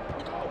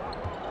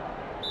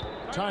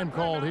 Time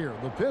called here.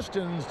 The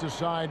Pistons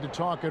decide to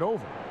talk it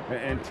over.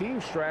 And team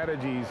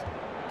strategies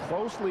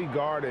closely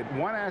guarded.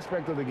 One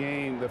aspect of the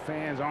game the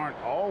fans aren't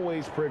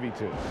always privy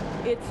to.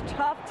 It's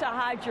tough to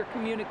hide your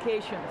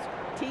communications.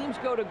 Teams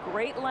go to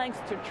great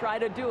lengths to try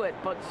to do it,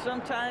 but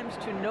sometimes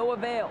to no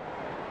avail.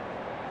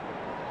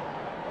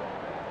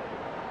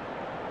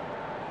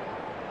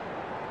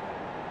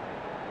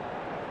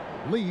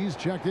 Lee's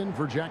checked in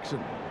for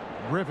Jackson.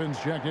 Griffin's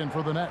checked in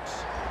for the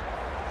Nets.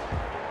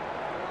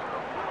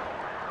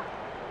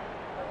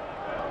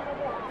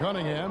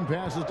 Cunningham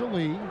passes to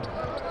Lee.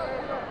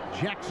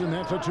 Jackson,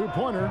 that's a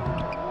two-pointer,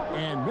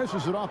 and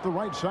misses it off the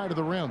right side of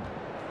the rim.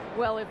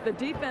 Well, if the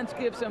defense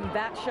gives him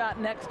that shot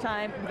next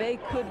time, they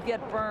could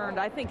get burned.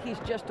 I think he's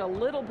just a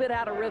little bit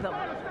out of rhythm.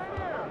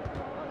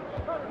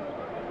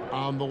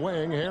 On the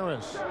wing,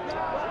 Harris.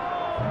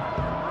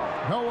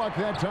 No luck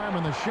that time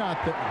on the shot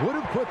that would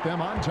have put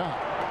them on top.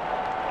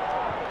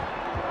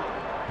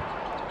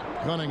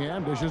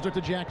 Cunningham dishes it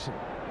to Jackson.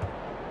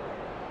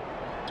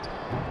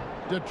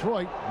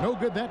 Detroit, no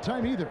good that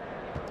time either.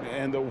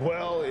 And the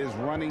well is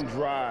running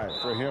dry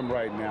for him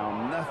right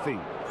now.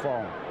 Nothing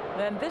falling.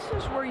 And this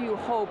is where you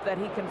hope that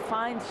he can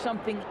find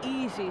something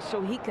easy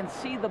so he can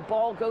see the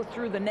ball go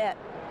through the net.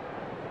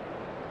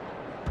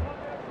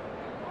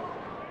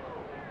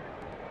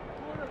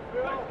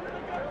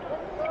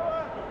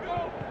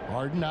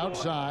 Harden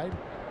outside.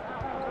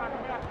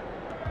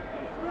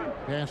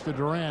 Pass to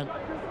Durant.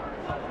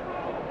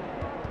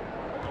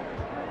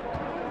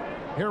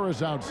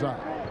 Harris outside.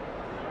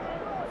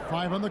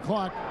 5 on the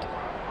clock.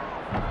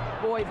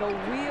 Boy, the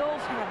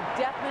wheels have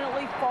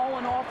definitely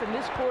fallen off in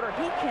this quarter.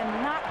 He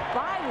cannot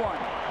buy one.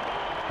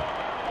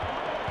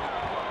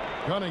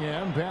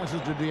 Cunningham passes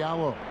to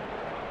Diallo.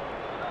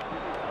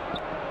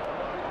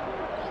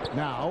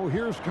 Now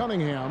here's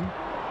Cunningham.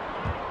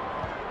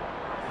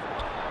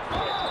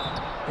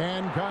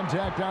 And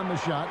contact on the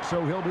shot,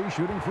 so he'll be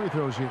shooting free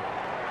throws here.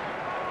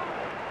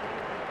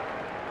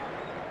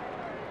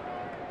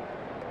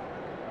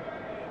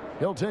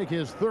 He'll take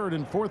his 3rd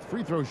and 4th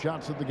free throw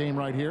shots of the game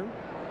right here.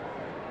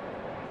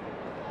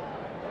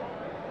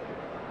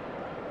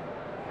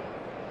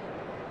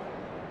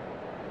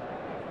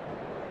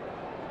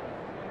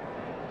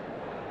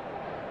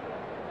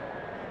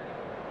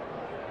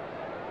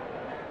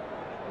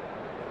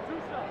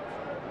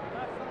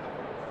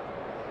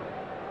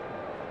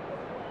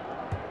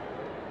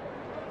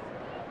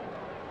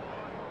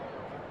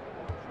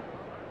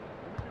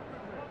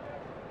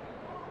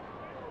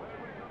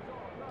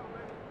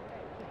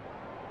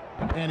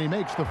 And he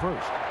makes the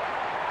first.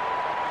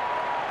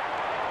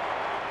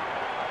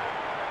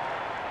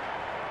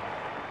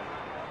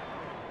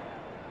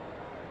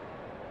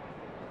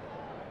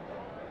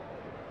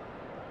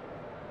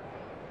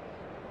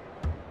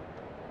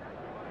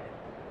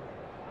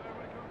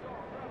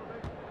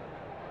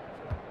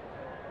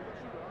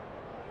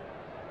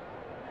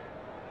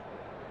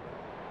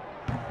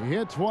 He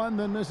hits one,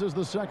 then misses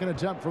the second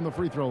attempt from the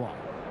free throw line.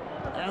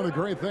 And the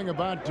great thing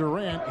about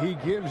Durant, he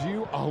gives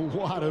you a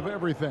lot of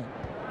everything.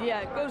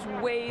 Yeah, it goes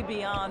way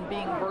beyond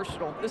being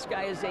versatile. This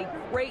guy is a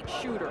great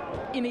shooter,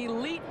 an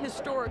elite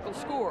historical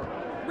scorer,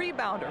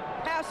 rebounder,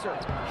 passer,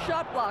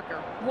 shot blocker,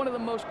 one of the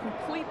most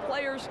complete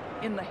players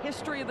in the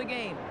history of the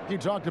game. He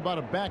talked about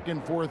a back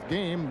and forth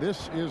game.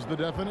 This is the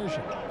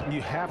definition.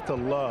 You have to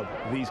love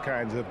these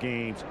kinds of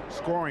games,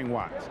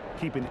 scoring-wise,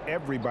 keeping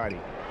everybody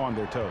on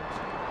their toes.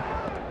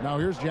 Now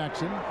here's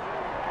Jackson.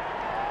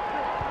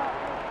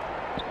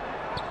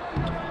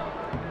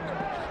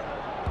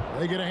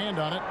 They get a hand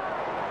on it.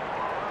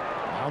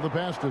 Now the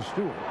pass to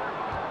Stewart.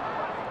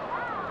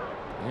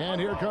 And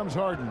here comes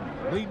Harden,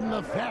 leading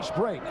the fast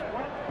break.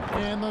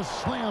 And the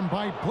slam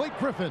by Blake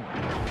Griffin.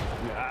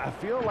 I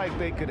feel like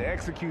they could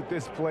execute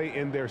this play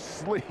in their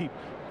sleep.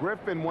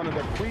 Griffin, one of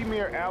the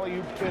premier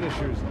alley-oop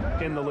finishers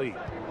in the league.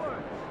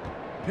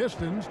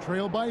 Pistons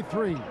trail by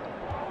 3.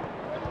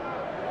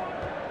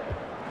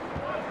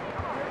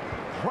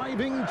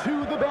 Driving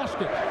to the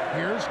basket.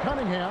 Here's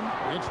Cunningham.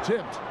 It's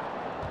tipped.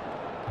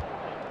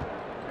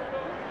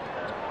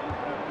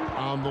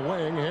 On the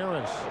wing,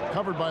 Harris,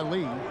 covered by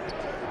Lee.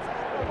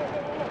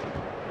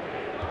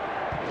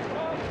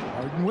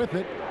 Harden with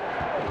it.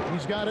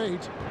 He's got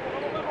 8.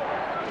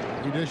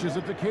 He dishes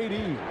it to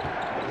KD.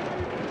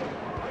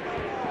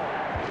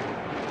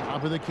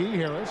 Top of the key,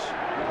 Harris.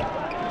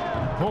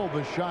 Pulled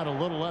the shot a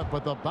little left,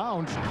 but the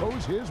bounce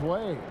goes his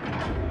way.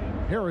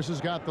 Harris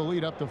has got the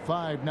lead up to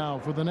 5 now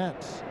for the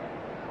Nets.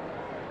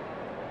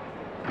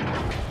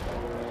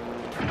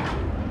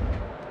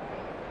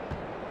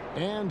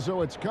 And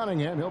so it's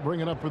Cunningham. He'll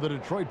bring it up for the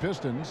Detroit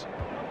Pistons.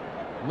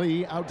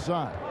 Lee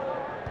outside.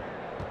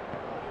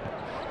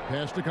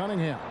 Pass to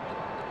Cunningham.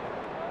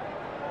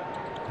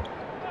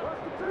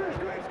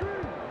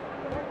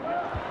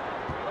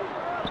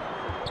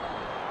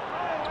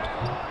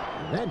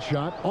 That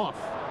shot off.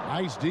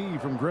 Nice D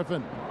from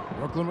Griffin.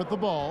 Brooklyn with the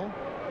ball.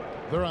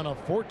 They're on a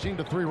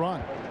 14-3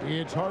 run.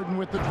 It's Harden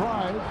with the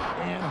drive,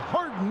 and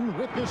Harden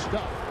with the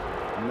stuff.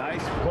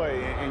 Nice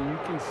play, and you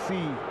can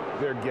see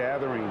they're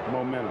gathering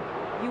momentum.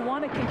 You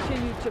want to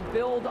continue to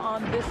build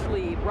on this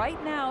lead.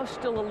 Right now,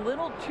 still a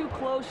little too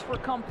close for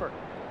comfort.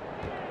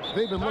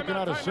 They've been looking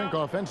out of sync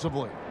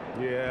offensively.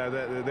 Yeah,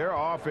 their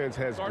offense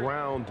has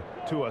ground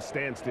to a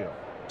standstill.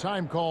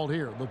 Time called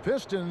here. The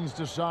Pistons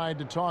decide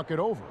to talk it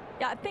over.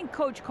 Yeah, I think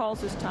Coach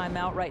calls his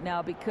timeout right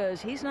now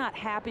because he's not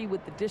happy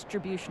with the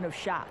distribution of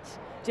shots.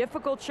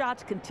 Difficult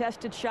shots,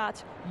 contested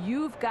shots.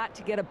 You've got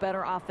to get a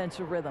better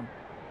offensive rhythm.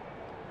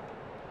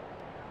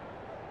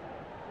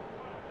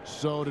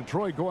 So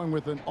Detroit going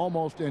with an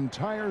almost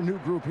entire new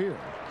group here.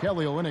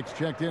 Kelly Olynyk's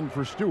checked in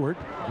for Stewart.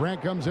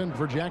 Grant comes in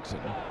for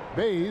Jackson.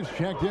 Bays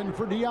checked in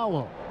for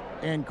Diallo.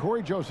 And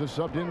Corey Joseph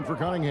subbed in for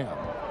Cunningham.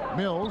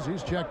 Mills,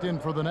 he's checked in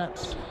for the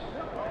Nets.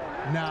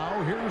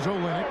 Now here's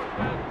Olynyk.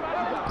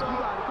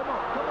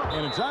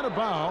 And it's out of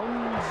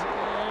bounds.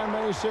 And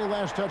they say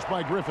last touch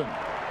by Griffin.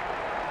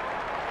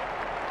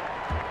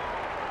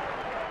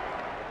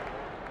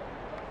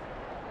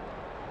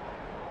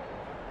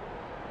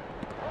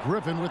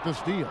 Griffin with the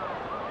steal.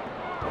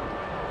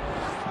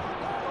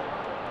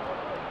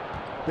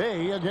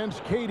 Bay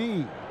against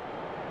KD.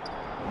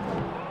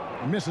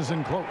 Misses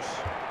in close.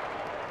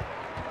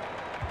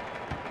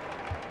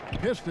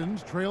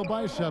 Pistons trail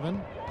by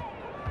 7.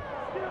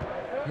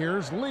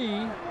 Here's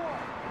Lee.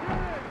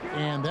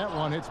 And that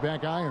one hits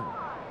back iron.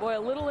 Boy, a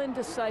little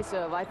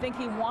indecisive. I think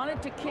he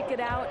wanted to kick it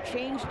out,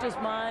 changed his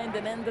mind,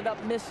 and ended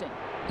up missing.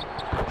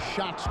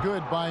 Shots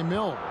good by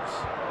Mills.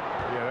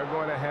 Yeah, they're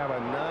going to have a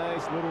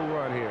nice little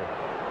run here.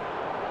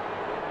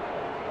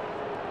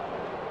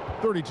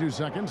 32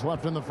 seconds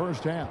left in the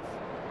first half.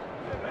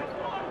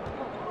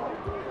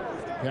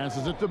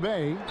 Passes it to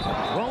Bay.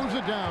 Throws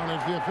it down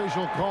as the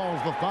official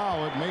calls the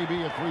foul. It may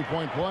be a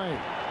three-point play.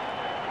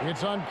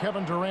 It's on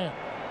Kevin Durant.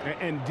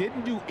 And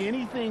didn't do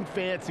anything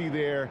fancy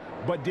there,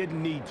 but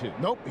didn't need to.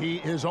 Nope,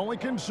 his only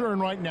concern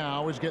right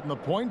now is getting the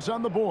points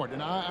on the board.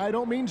 And I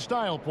don't mean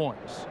style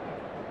points.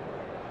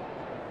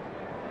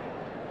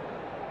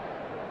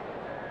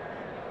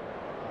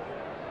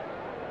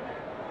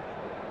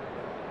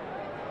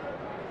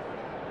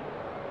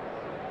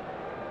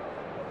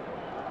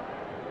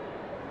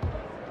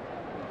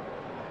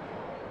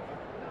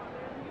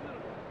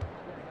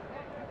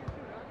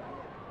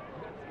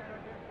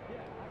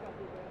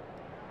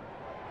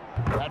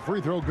 That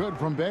free throw good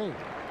from Bay.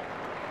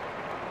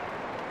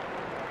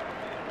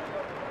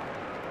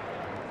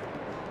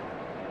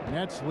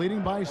 Nets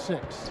leading by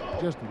 6.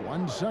 Just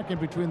 1 second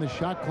between the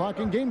shot clock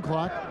and game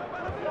clock.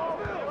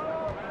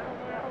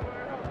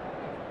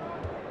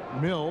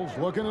 Mills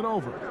looking it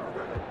over.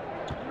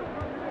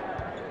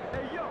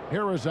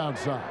 Harris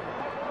outside.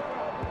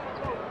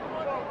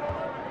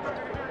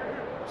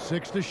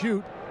 6 to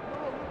shoot.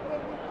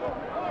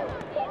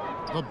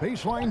 The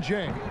baseline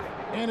J.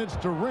 And it's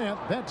Durant,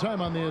 that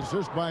time on the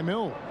assist by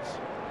Mills.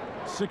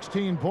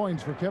 16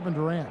 points for Kevin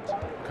Durant.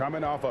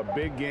 Coming off a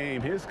big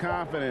game, his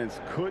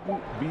confidence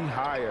couldn't be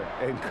higher,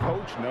 and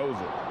coach knows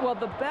it. Well,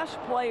 the best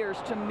players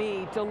to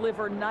me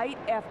deliver night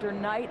after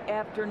night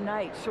after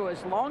night. So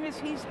as long as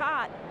he's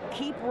hot,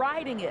 keep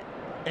riding it.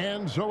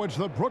 And so it's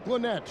the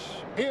Brooklyn Nets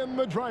in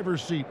the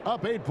driver's seat,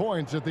 up 8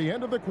 points at the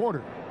end of the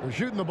quarter. They're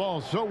shooting the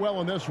ball so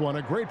well in this one,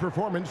 a great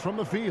performance from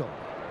the field.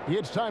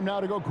 It's time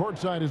now to go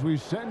courtside as we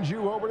send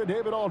you over to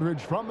David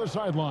Aldridge from the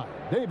sideline.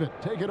 David,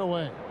 take it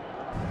away.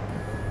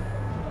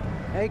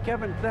 Hey,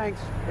 Kevin, thanks.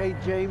 Hey,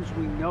 James,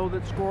 we know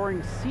that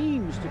scoring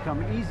seems to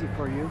come easy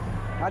for you.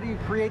 How do you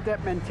create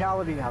that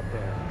mentality out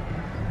there?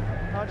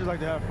 I just like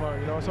to have fun.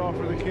 You know, it's all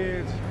for the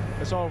kids.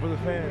 It's all for the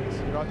fans.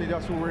 You know, I think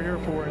that's what we're here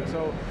for. And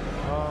so,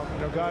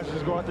 you know, guys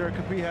just go out there and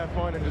compete, have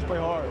fun, and just play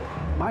hard.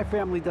 My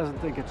family doesn't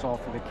think it's all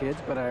for the kids,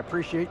 but I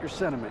appreciate your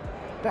sentiment.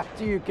 Back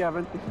to you,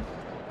 Kevin.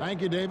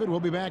 Thank you, David.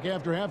 We'll be back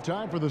after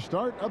halftime for the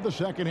start of the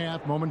second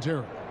half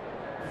momentarily.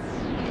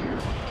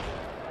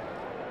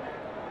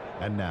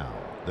 And now,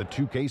 the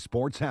 2K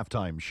Sports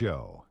Halftime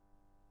Show.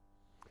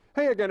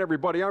 Hey again,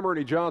 everybody. I'm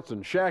Ernie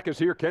Johnson. Shaq is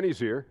here. Kenny's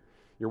here.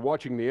 You're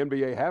watching the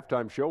NBA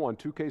Halftime Show on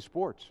 2K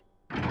Sports.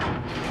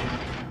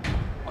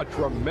 A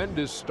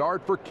tremendous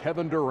start for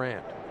Kevin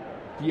Durant.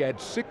 He had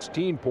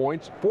 16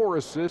 points, 4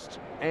 assists,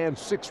 and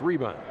 6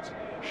 rebounds.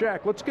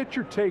 Shaq, let's get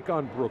your take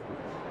on Brooklyn.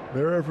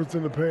 Their efforts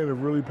in the paint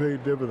have really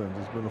paid dividends.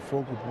 It's been a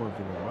focal point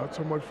for them. Not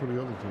so much for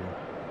the other team.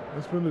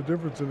 That's been the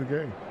difference in the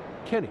game.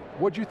 Kenny,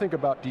 what'd you think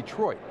about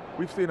Detroit?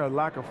 We've seen a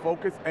lack of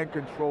focus and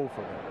control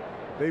for them.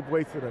 They've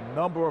wasted a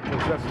number of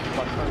possessions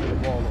by turning the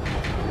ball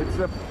over. It's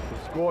simple.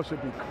 The score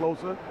should be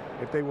closer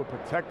if they would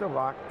protect the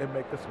rock and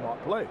make the smart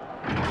play.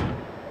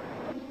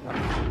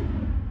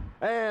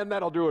 And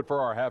that'll do it for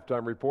our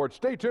halftime report.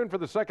 Stay tuned for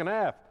the second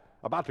half.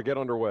 About to get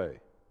underway.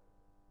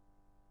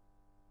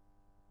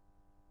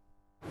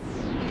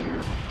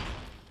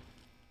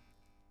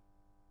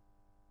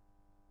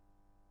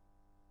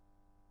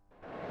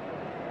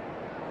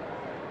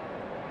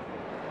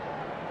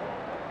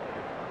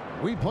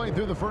 We played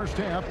through the first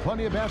half.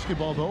 Plenty of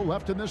basketball, though,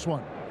 left in this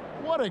one.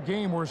 What a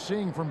game we're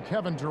seeing from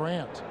Kevin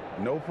Durant.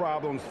 No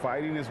problems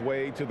fighting his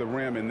way to the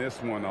rim in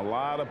this one. A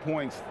lot of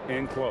points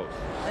in close.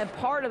 And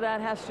part of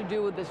that has to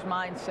do with his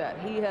mindset.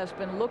 He has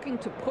been looking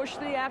to push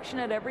the action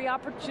at every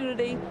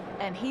opportunity,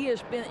 and he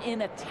has been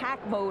in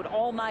attack mode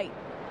all night.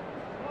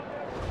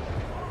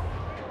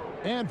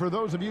 And for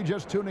those of you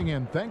just tuning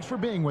in, thanks for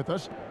being with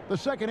us. The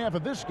second half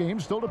of this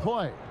game still to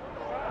play.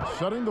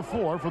 Setting the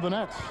floor for the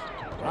Nets.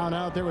 Brown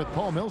out there with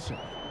Paul Millsap.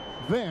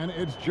 Then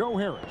it's Joe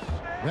Harris.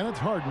 Then it's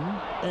Harden,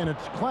 and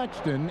it's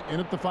Claxton in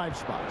at the 5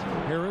 spot.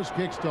 Harris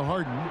kicks to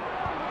Harden.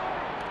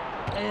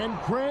 And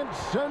Grant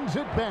sends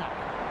it back.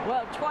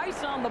 Well,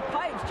 twice on the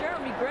pipes,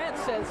 Jeremy Grant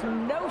says,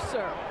 no,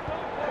 sir.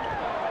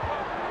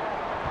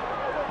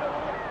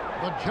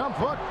 The jump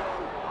hook.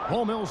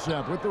 Paul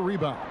Millsap with the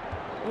rebound.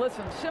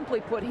 Listen,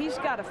 simply put, he's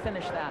got to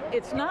finish that.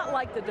 It's not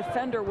like the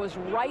defender was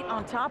right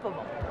on top of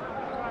him.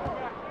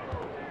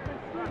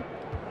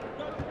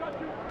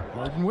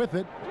 Harden with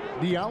it.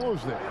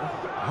 Diallo's there.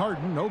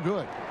 Harden, no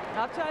good.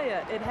 I'll tell you,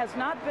 it has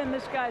not been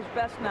this guy's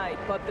best night,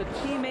 but the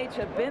teammates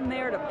have been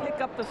there to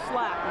pick up the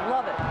slack.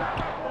 Love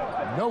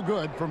it. No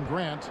good from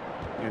Grant.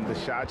 And the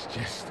shots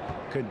just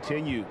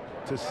continue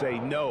to say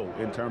no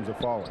in terms of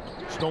falling.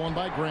 Stolen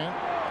by Grant.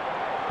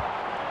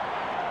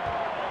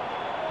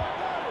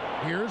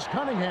 Here's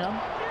Cunningham.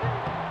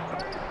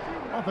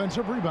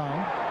 Offensive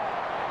rebound.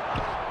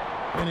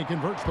 And he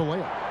converts the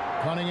layup.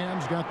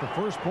 Cunningham's got the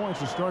first points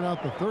to start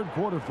out the third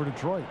quarter for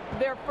Detroit.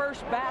 Their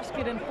first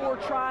basket in 4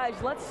 tries.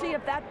 Let's see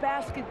if that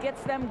basket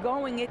gets them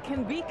going. It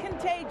can be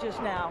contagious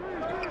now.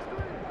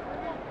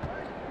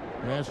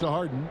 Pass to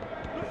Harden.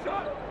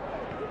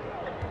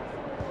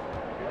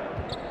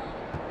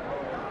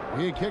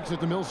 He kicks it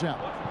to Millsap.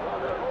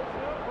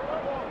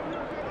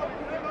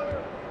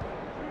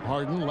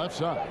 Harden left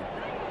side.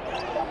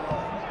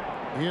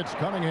 It's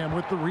Cunningham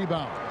with the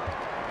rebound.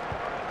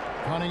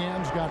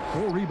 Cunningham's got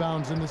 4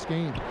 rebounds in this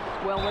game.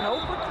 Well, when 0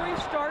 for 3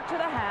 start to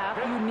the half,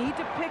 you need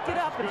to pick it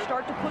up and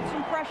start to put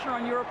some pressure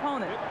on your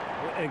opponent.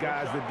 And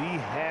guys, the D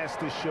has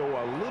to show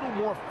a little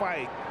more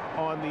fight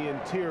on the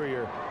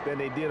interior than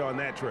they did on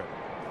that trip.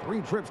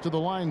 3 trips to the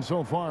line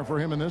so far for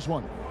him in this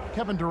one.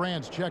 Kevin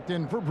Durant's checked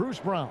in for Bruce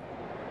Brown.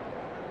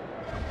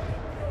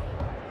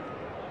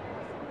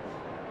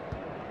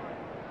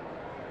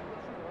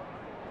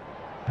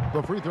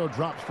 The free throw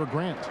drops for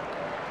Grant.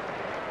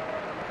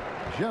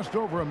 Just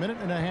over a minute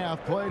and a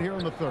half played here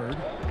in the third.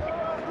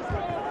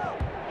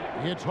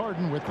 It's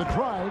Harden with the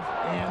drive,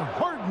 and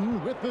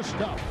Harden with the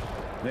stuff.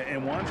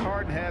 And once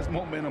Harden has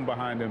momentum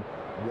behind him,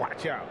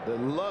 watch out. I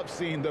love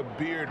seeing the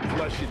beard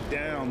flush it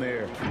down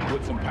there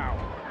with some power.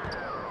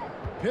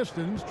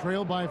 Pistons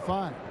trail by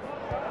 5.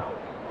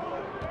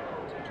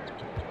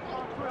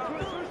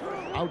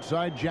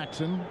 Outside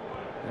Jackson,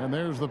 and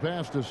there's the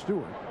pass to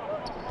Stewart.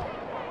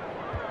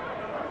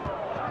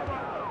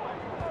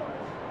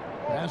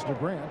 Pass to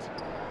Grant.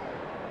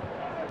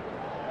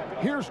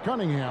 Here's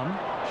Cunningham.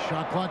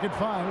 Shot clock at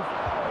 5.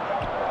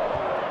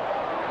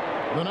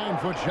 The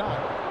 9-foot shot.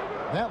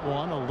 That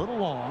one a little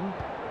long.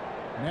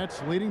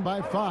 Nets leading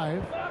by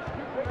 5.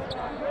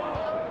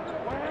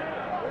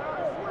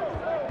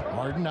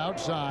 Harden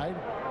outside.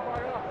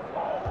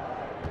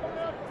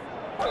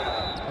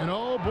 And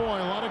oh boy,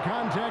 a lot of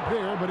contact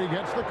there, but he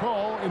gets the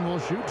call and will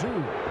shoot 2.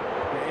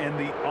 And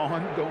the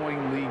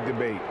ongoing league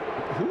debate.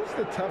 Who's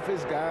the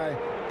toughest guy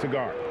to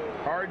guard?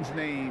 Harden's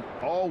name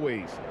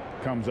always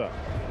comes up.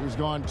 He's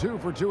gone 2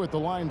 for 2 at the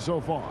line so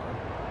far.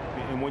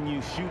 And when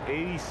you shoot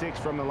 86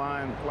 from the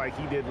line like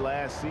he did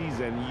last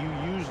season,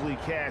 you usually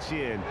cash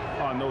in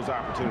on those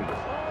opportunities.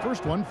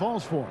 First one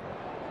falls for him.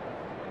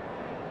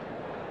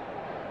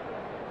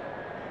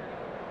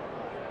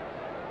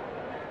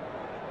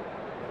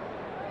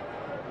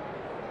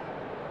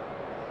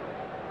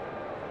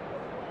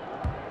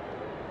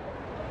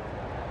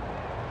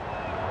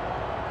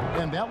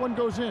 And that one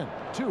goes in.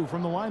 2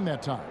 from the line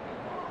that time.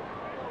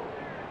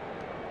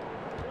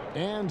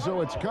 And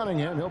so it's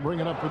Cunningham. He'll bring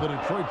it up for the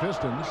Detroit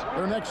Pistons.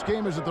 Their next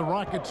game is at the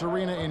Rockets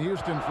Arena in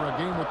Houston for a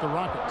game with the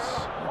Rockets.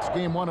 It's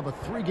game 1 of a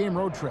 3-game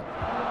road trip.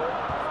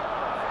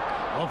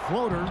 A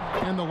floater,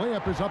 and the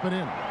layup is up and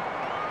in.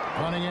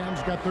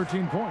 Cunningham's got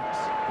 13 points.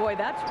 Boy,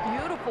 that's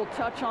beautiful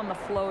touch on the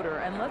floater.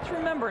 And let's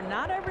remember,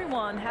 not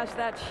everyone has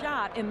that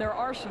shot in their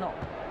arsenal.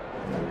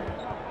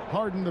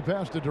 Harden the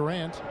pass to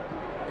Durant.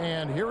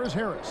 And here is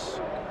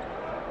Harris.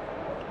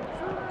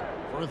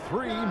 For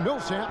 3,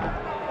 Millsap.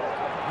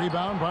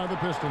 Rebound by the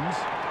Pistons.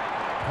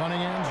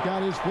 Cunningham's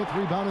got his 5th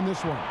rebound in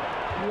this one.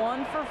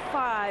 1 for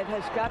 5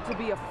 has got to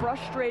be a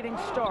frustrating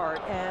start,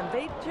 and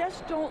they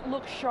just don't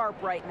look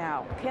sharp right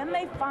now. Can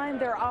they find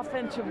their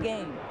offensive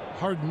game?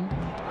 Harden,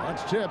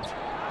 that's tipped.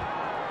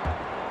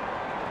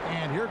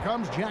 And here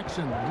comes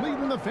Jackson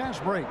leading the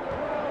fast break.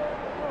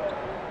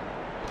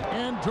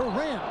 And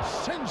Durant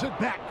sends it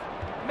back.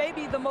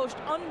 Maybe the most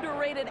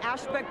underrated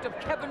aspect of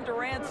Kevin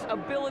Durant's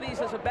abilities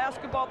as a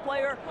basketball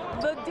player,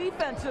 the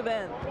defensive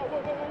end.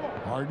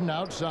 Harden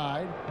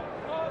outside.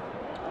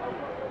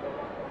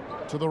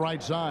 To the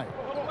right side.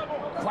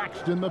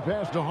 Claxton the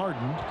pass to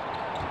Harden.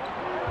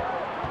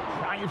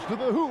 Drives to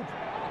the hoop.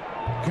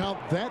 Count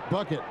that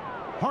bucket.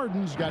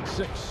 Harden's got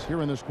 6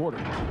 here in this quarter.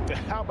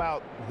 How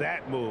about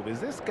that move? Is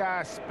this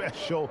guy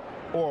special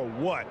or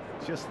what?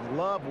 Just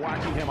love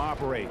watching him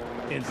operate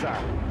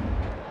inside.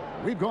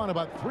 We've gone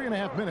about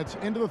 3.5 minutes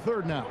into the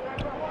third now.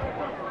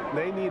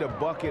 They need a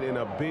bucket in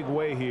a big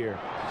way here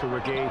to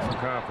regain some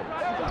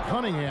confidence.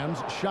 Cunningham's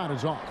shot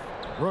is off.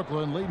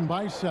 Brooklyn leading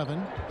by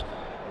 7.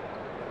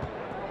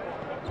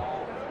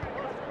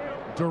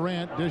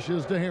 Durant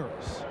dishes to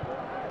Harris.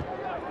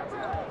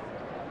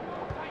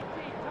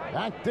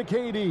 Back to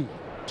KD.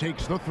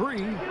 Takes the 3.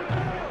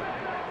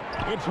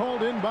 It's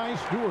hauled in by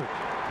Stewart.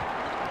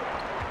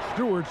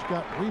 Stewart's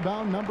got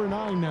rebound number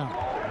 9 now.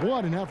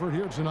 What an effort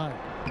here tonight.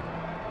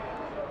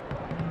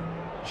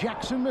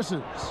 Jackson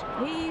misses.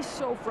 He's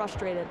so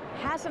frustrated.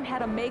 Hasn't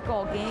had a make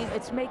all game.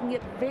 It's making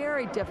it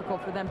very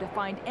difficult for them to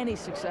find any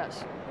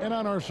success. And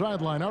on our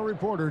sideline, our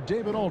reporter,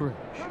 David Aldridge.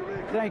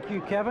 Thank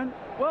you, Kevin.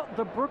 Well,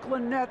 the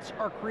Brooklyn Nets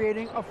are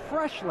creating a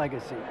fresh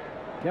legacy.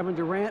 Kevin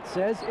Durant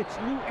says it's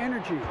new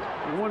energy.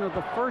 We're one of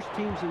the first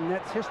teams in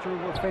Nets history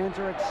where fans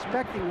are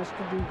expecting us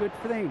to do good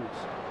things.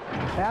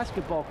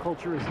 Basketball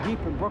culture is deep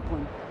in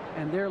Brooklyn,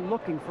 and they're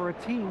looking for a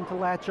team to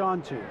latch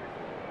on to.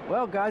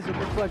 Well, guys, it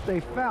looks like they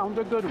found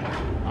a good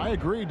one. I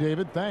agree,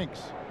 David.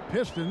 Thanks.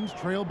 Pistons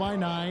trail by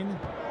 9.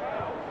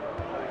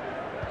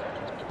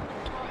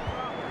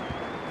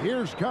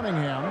 Here's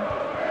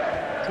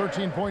Cunningham.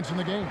 13 points in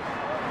the game.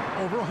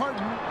 Over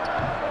Harden.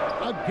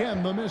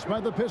 Again, the miss by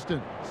the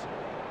Pistons.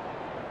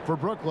 For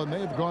Brooklyn,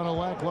 they've gone a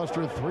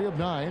lackluster 3 of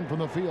 9 from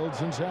the field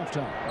since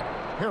halftime.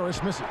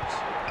 Harris misses.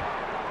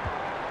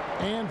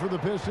 And for the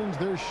Pistons,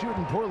 they're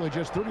shooting poorly,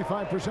 just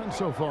 35%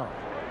 so far.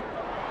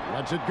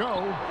 Lets it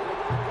go.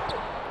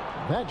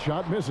 That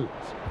shot misses.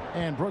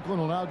 And Brooklyn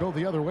will now go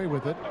the other way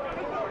with it.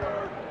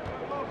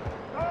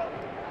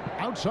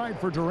 Outside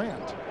for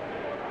Durant.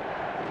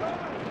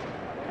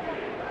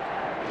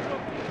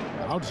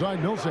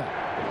 Outside Millsap.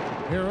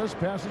 Harris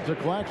passes to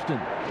Claxton.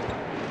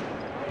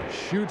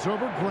 Shoots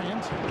over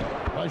Grant.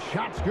 A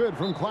shot's good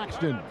from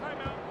Claxton.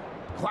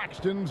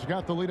 Claxton's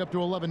got the lead up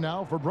to 11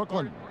 now for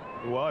Brooklyn.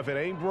 Well, if it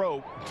ain't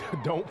broke,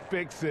 don't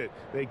fix it.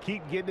 They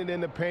keep getting it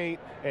in the paint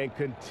and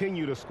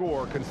continue to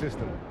score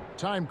consistently.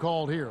 Time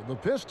called here. The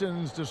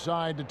Pistons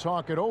decide to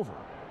talk it over.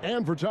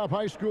 And for top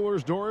high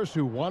schoolers, Doris,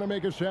 who want to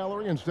make a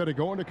salary instead of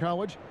going to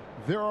college,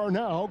 there are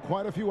now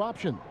quite a few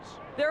options.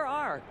 There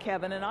are,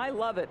 Kevin, and I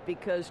love it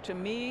because to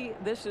me,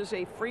 this is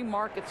a free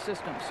market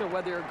system. So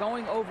whether you're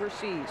going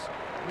overseas,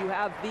 you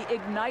have the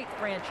Ignite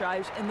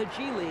franchise in the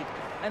G League.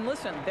 And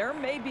listen, there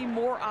may be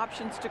more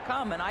options to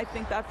come, and I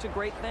think that's a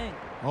great thing.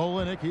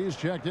 Olynyk, he's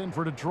checked in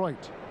for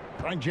Detroit.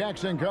 Frank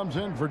Jackson comes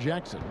in for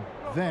Jackson.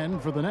 Then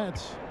for the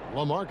Nets,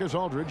 LaMarcus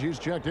Aldridge, he's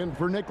checked in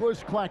for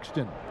Nicholas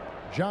Claxton.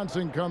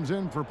 Johnson comes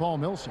in for Paul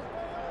Millsap.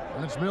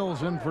 And it's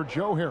Mills in for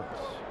Joe Harris.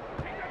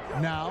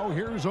 Now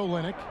here's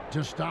Olynyk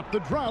to stop the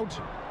drought.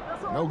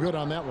 No good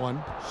on that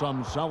one.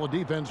 Some solid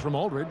defense from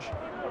Aldridge.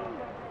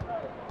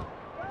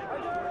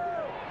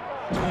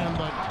 And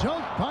the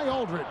dunk by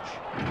Aldridge.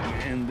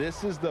 And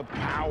this is the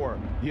power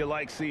you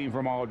like seeing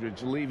from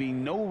Aldridge,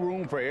 leaving no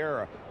room for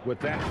error with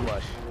that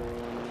flush.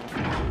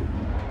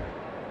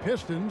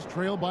 Pistons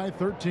trail by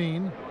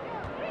 13.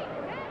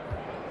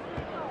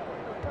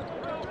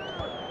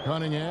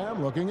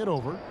 Cunningham looking it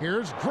over.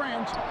 Here's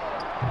Grant.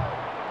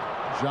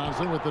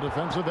 Johnson with the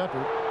defensive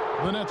effort.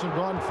 The Nets have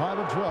gone 5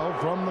 of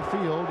 12 from the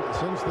field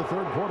since the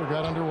third quarter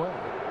got underway.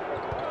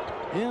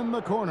 In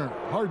the corner,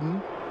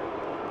 Harden.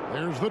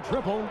 There's the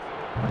triple.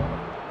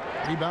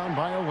 Rebound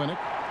by Olynyk.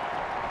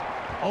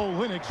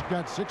 Olynyk's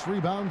got 6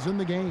 rebounds in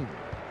the game.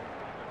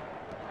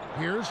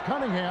 Here's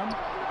Cunningham.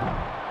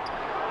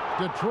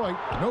 Detroit,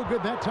 no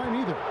good that time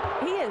either.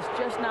 He is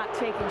just not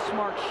taking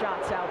smart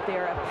shots out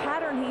there, a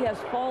pattern he has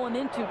fallen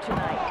into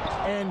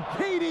tonight. And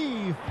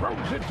KD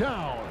throws it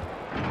down.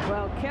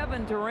 Well,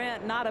 Kevin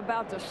Durant not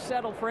about to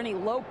settle for any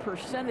low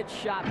percentage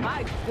shot.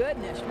 My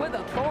goodness, with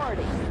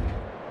authority.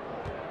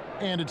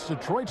 And it's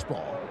Detroit's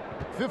ball.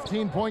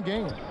 15-point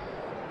game.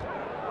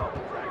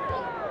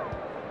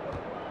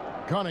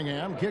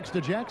 Cunningham kicks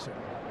to Jackson.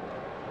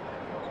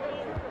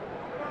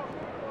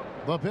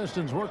 The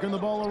Pistons working the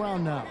ball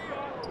around now.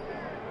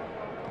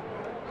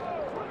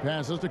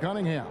 Passes to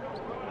Cunningham.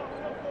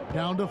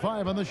 Down to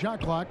 5 on the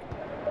shot clock.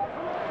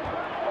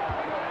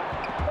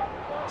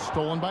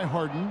 Stolen by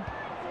Harden.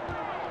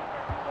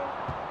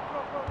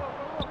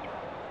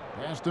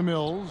 Pass to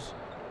Mills.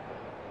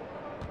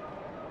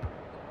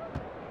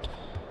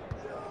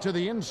 To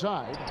the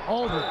inside.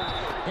 Aldridge.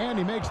 And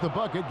he makes the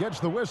bucket, gets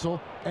the whistle,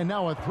 and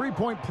now a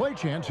 3-point play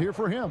chance here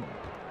for him.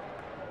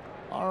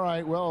 All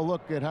right, well,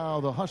 look at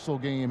how the hustle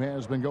game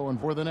has been going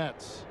for the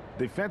Nets.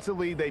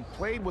 Defensively, they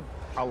played with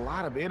a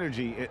lot of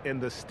energy, and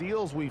the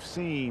steals we've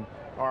seen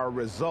are a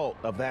result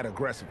of that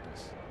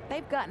aggressiveness.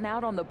 They've gotten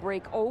out on the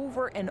break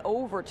over and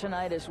over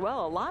tonight as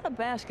well. A lot of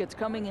baskets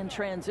coming in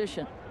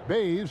transition.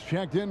 Bays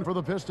checked in for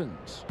the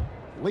Pistons.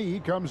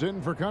 Lee comes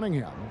in for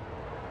Cunningham.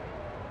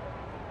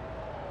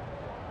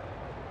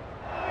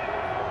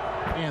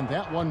 And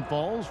that one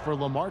falls for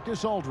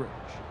LaMarcus Aldridge.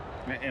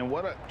 And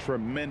what a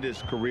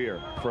tremendous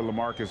career for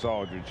LaMarcus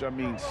Aldridge. I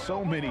mean,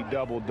 so many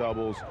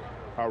double-doubles.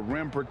 A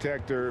rim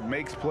protector,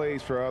 makes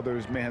plays for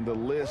others. Man, the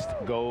list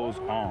goes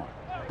on.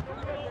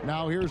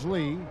 Now here's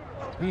Lee.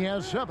 He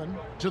has 7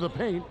 to the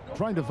paint,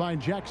 trying to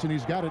find Jackson.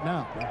 He's got it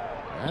now.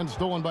 And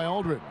stolen by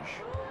Aldridge.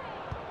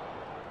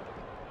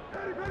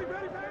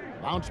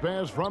 Bounce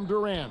pass from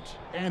Durant.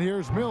 And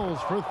here's Mills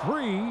for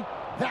 3.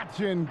 That's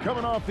in,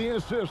 coming off the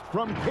assist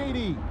from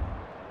KD.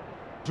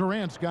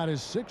 Durant's got his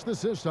 6th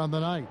assist on the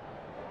night.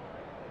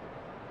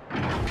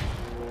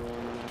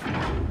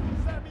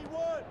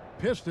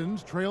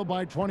 Pistons trail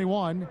by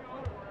 21.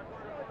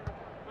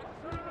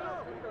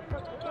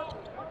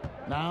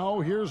 Now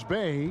here's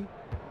Bay.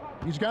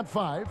 He's got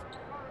 5.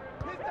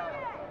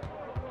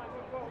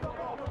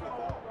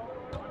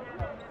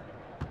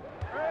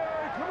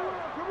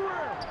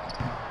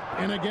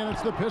 And again,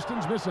 it's the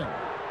Pistons missing.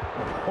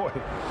 Boy,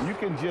 you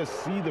can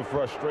just see the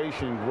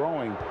frustration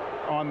growing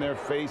on their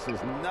faces.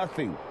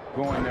 Nothing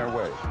going their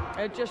way.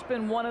 It's just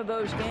been one of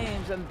those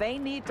games, and they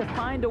need to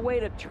find a way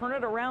to turn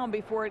it around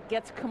before it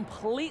gets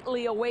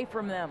completely away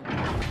from them.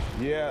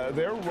 Yeah,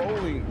 they're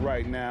rolling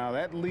right now.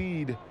 That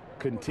lead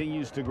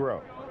continues to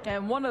grow.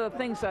 And one of the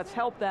things that's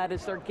helped that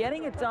is they're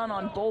getting it done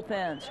on both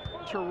ends.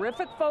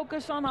 Terrific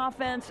focus on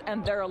offense,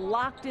 and they're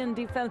locked in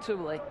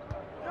defensively.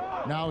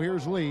 Now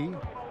here's Lee,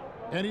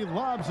 and he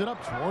lobs it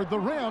up toward the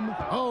rim.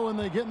 Oh, and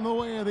they get in the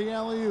way of the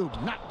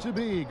alley-oop. Not to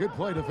be. Good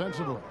play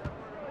defensively.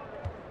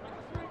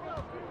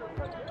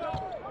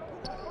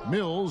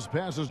 Mills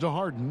passes to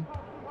Harden.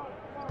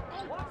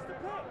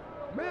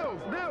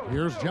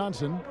 Here's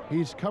Johnson.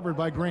 He's covered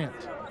by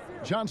Grant.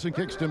 Johnson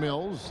kicks to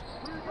Mills.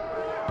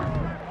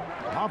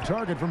 Off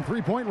target from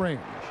three-point range.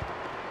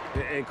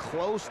 And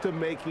close to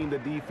making the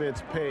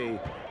defense pay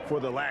for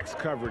the lax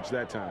coverage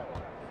that time.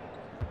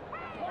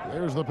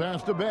 There's the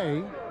pass to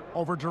Bay.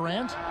 Over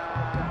Durant.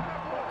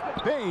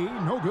 Bay,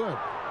 no good.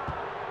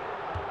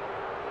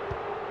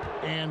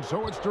 And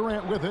so it's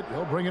Durant with it.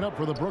 He'll bring it up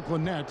for the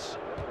Brooklyn Nets.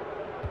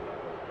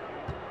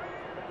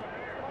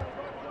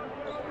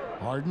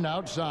 Harden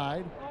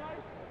outside.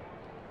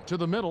 To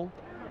the middle.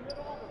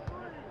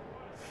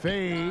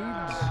 Fades.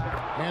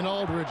 And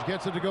Aldridge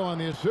gets it to go on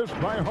the assist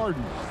by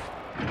Harden.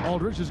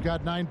 Aldridge has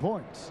got 9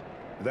 points.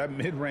 That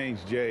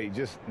mid-range, Jay,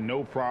 just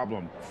no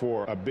problem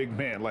for a big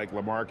man like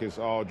LaMarcus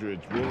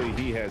Aldridge. Really,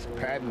 he has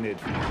patented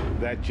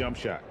that jump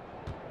shot.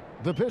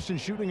 The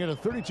Pistons shooting at a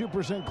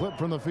 32% clip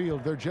from the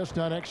field. They're just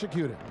not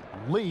executing.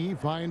 Lee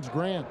finds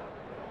Grant.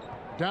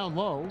 Down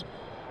low.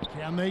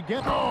 Can they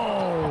get...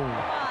 Oh!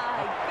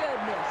 My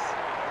goodness.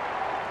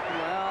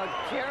 Well,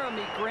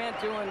 Jeremy Grant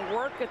doing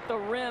work at the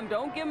rim.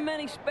 Don't give him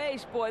any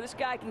space, boy. This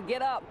guy can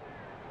get up.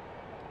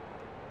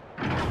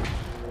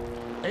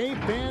 A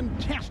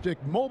fantastic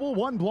mobile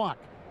one block.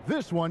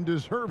 This one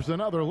deserves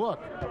another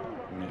look.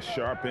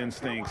 Sharp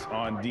instincts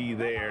on D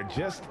there.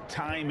 Just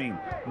timing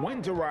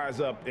when to rise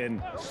up and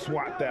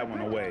swat that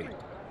one away.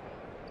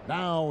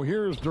 Now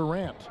here's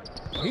Durant.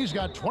 He's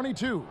got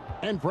 22.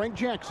 And Frank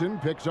Jackson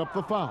picks up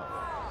the foul.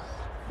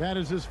 That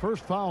is his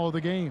first foul of the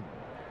game.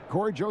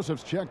 Corey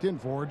Joseph's checked in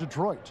for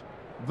Detroit.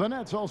 The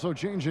Nets also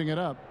changing it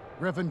up.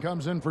 Griffin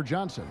comes in for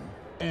Johnson.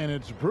 And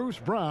it's Bruce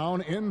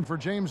Brown in for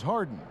James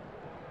Harden.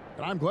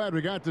 I'm glad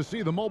we got to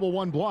see the mobile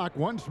one block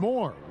once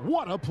more.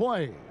 What a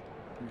play.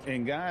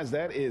 And guys,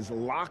 that is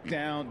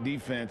lockdown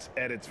defense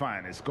at its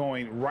finest.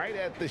 Going right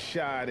at the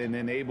shot and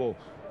then able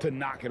to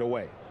knock it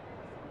away.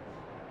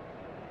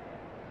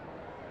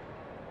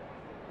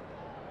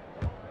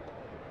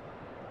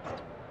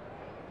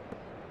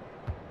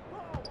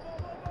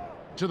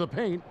 To the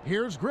paint.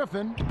 Here's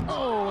Griffin.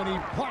 Oh, and he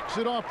plucks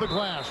it off the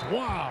glass.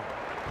 Wow.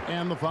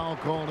 And the foul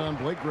called on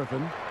Blake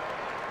Griffin.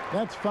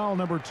 That's foul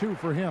number 2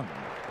 for him.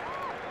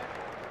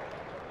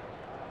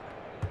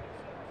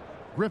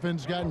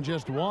 Griffin's gotten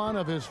just 1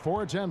 of his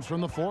 4 attempts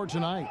from the floor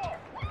tonight.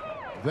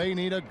 They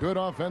need a good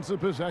offensive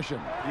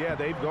possession. Yeah,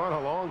 they've gone a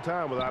long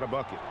time without a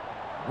bucket.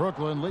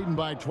 Brooklyn leading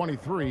by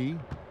 23.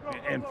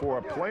 And for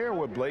a player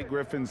with Blake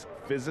Griffin's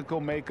physical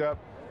makeup,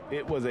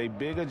 it was a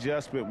big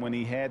adjustment when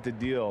he had to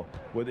deal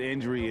with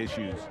injury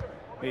issues.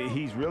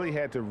 He's really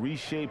had to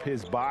reshape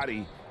his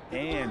body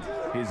and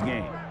his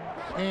game.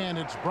 And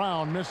it's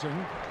Brown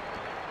missing.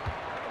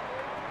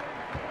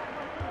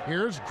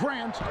 Here's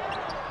Grant.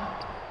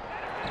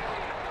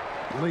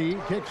 Lee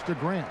kicks to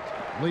Grant.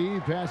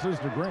 Lee passes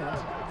to Grant.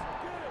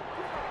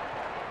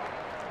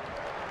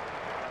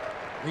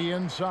 The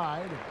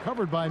inside,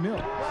 covered by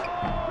Mills.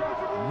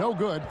 No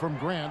good from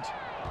Grant.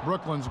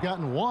 Brooklyn's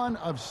gotten 1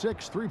 of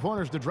 6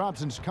 three-pointers to drop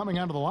since coming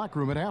out of the locker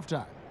room at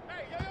halftime.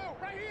 Hey, yo,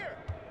 right here.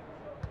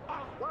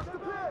 Watch the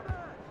pitch.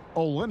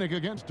 Olynyk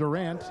against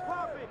Durant.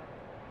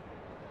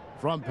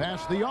 From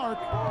past the arc.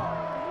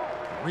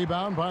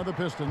 Rebound by the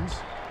Pistons.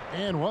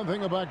 And one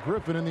thing about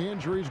Griffin and the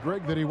injuries,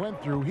 Greg, that he went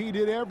through, he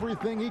did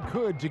everything he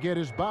could to get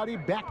his body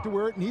back to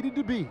where it needed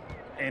to be.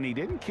 And he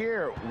didn't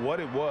care what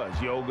it was,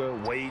 yoga,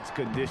 weights,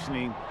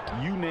 conditioning,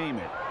 you name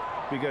it,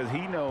 because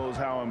he knows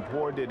how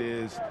important it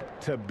is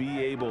to be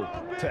able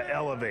to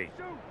elevate.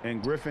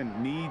 And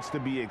Griffin needs to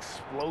be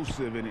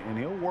explosive, and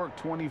he'll work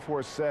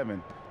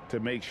 24/7 to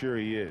make sure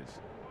he is.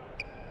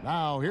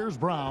 Now here's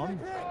Brown.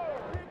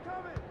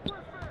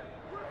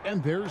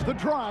 And there's the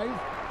drive,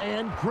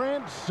 and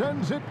Grant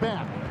sends it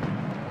back.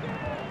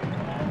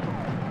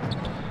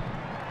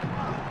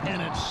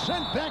 And it's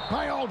sent back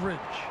by Aldridge.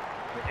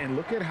 And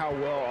look at how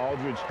well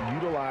Aldridge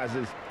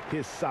utilizes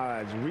his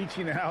size,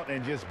 reaching out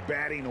and just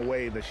batting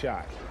away the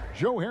shot.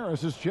 Joe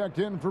Harris is checked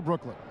in for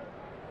Brooklyn.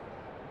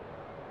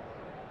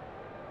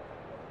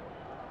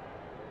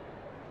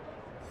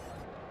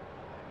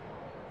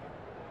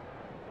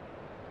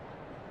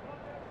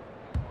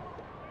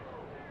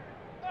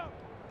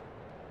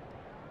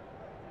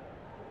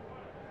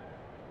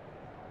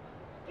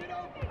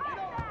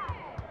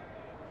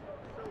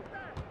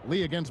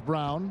 Lee against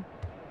Brown.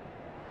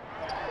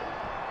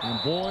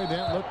 And boy,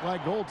 that looked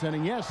like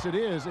goaltending. Yes, it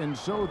is. And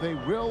so they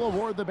will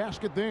award the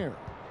basket there.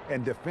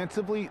 And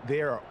defensively,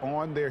 they are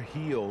on their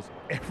heels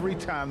every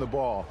time the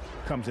ball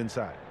comes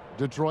inside.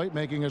 Detroit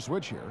making a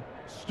switch here.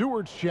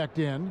 Stewart's checked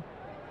in.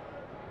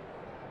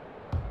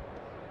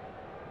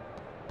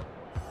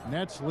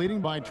 Nets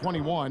leading by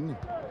 21.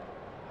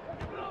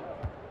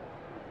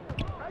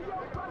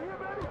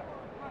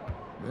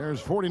 There's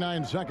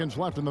 49 seconds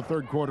left in the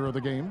third quarter of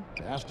the game.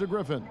 Pass to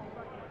Griffin.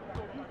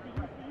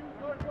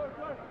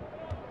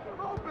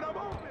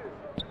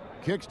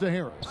 Kicks to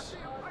Harris.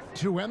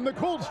 To end the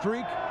cold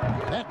streak.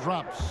 That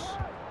drops.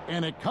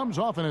 And it comes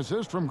off an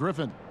assist from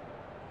Griffin.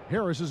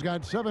 Harris has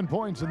got 7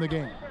 points in the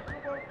game.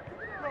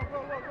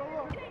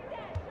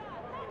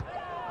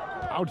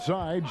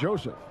 Outside,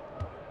 Joseph.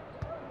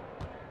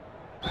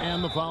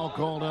 And the foul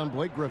called on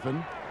Blake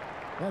Griffin.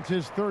 That's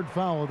his third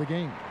foul of the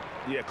game.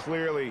 Yeah,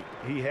 clearly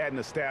he had an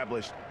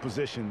established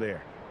position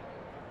there.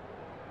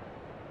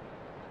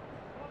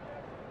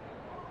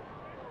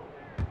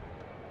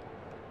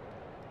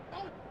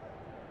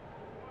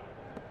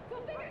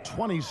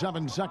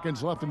 .27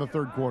 seconds left in the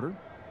third quarter.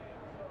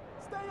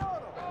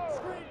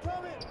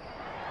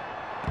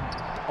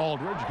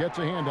 Aldridge gets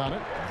a hand on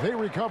it. They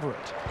recover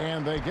it,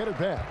 and they get it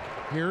back.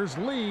 Here's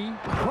Lee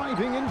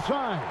driving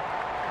inside.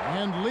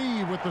 And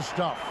Lee with the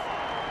stuff.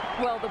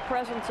 Well, the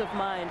presence of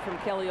mind from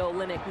Kelly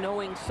Olynyk,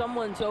 knowing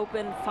someone's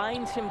open,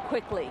 finds him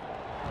quickly.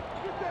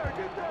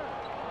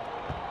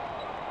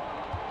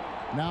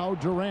 Now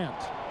Durant.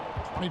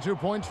 22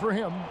 points for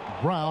him.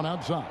 Brown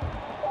outside.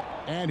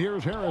 And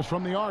here's Harris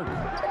from the arc.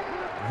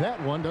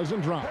 That one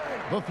doesn't drop.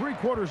 The 3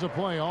 quarters of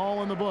play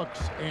all in the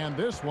books, and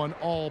this one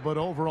all but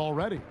over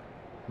already.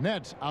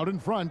 Nets out in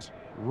front,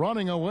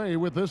 running away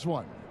with this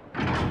one.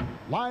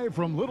 Live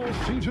from Little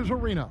Caesars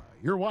Arena,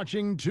 you're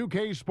watching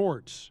 2K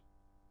Sports.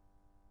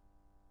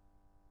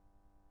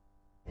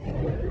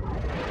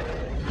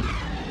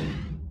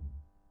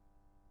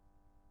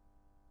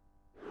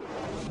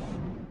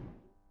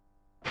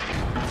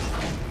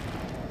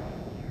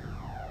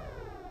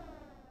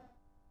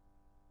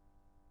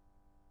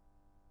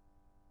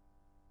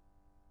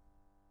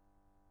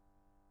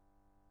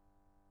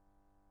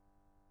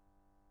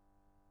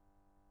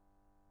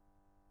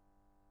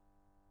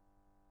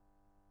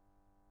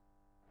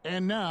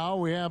 And now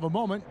we have a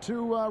moment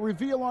to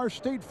reveal our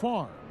State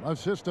Farm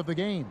assist of the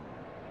game.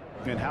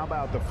 And how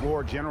about the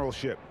floor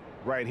generalship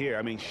right here?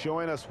 I mean,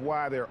 showing us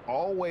why they're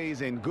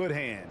always in good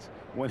hands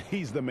when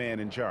he's the man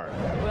in charge.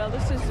 Well,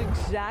 this is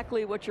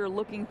exactly what you're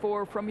looking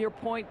for from your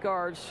point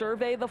guard.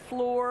 Survey the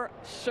floor,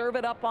 serve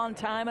it up on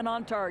time and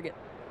on target.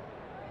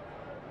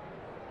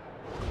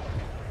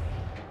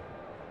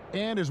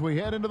 And as we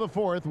head into the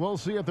fourth, we'll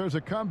see if there's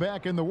a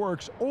comeback in the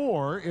works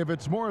or if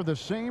it's more of the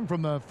same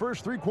from the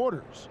first 3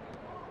 quarters.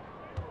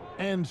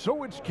 And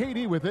so it's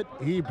KD with it.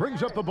 He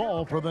brings up the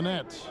ball for the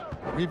Nets.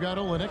 We've got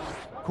Olynyk.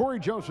 Corey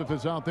Joseph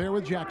is out there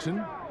with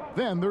Jackson.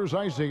 Then there's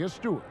Isaiah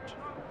Stewart.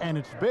 And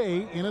it's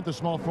Bay in at the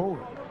small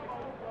forward.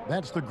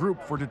 That's the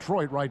group for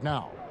Detroit right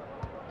now.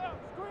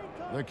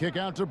 The kick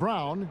out to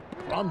Brown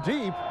from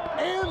deep.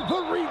 And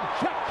the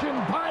rejection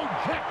by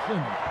Jackson.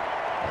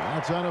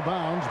 That's out of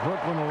bounds.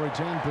 Brooklyn will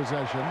retain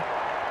possession.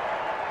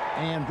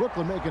 And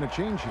Brooklyn making a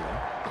change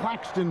here.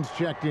 Claxton's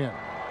checked in.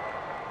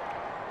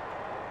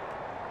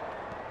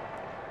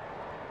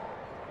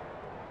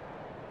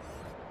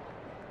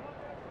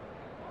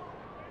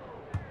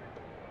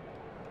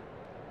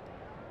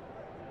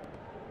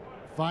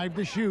 Five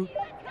to shoot.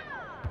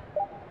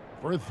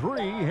 For 3,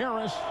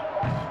 Harris.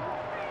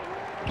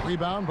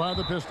 Rebound by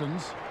the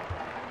Pistons.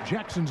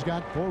 Jackson's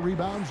got 4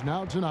 rebounds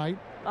now tonight.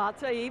 I'll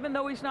tell you, even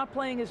though he's not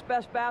playing his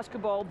best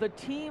basketball, the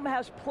team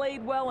has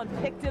played well and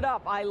picked it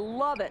up. I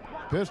love it.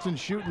 Pistons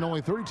shooting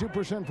only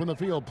 32% from the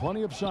field.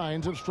 Plenty of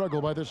signs of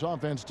struggle by this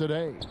offense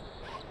today.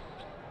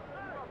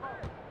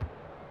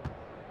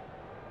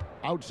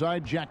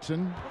 Outside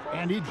Jackson,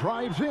 and he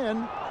drives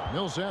in.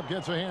 Millsap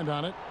gets a hand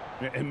on it.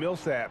 And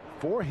Millsap,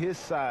 for his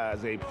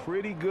size, a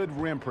pretty good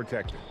rim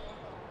protector.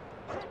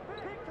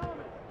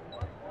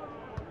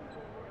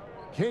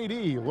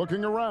 KD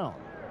looking around.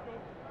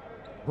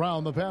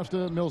 Brown the pass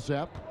to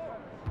Millsap.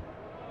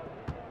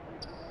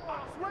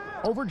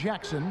 Over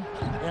Jackson,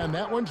 and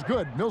that one's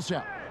good.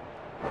 Millsap.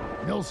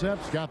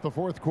 Millsap's got the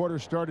fourth quarter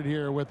started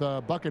here with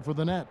a bucket for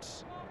the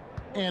Nets.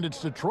 And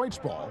it's Detroit's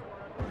ball.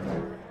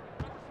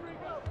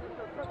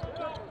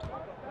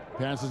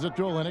 Passes it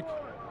to Olynyk.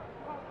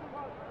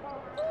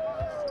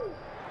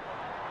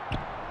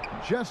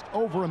 Just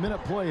over a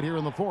minute played here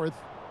in the fourth.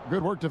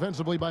 Good work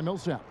defensively by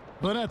Millsap.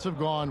 The Nets have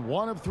gone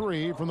 1 of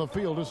 3 from the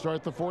field to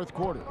start the fourth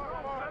quarter.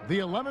 The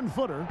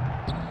 11-footer,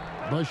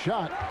 the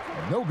shot,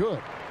 no good.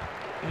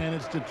 And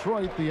it's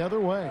Detroit the other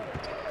way.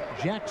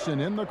 Jackson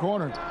in the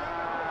corner.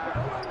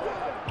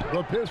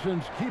 The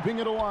Pistons keeping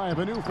it alive,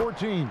 a new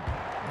 14.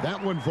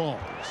 That one falls.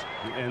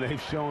 And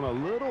they've shown a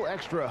little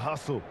extra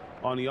hustle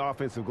on the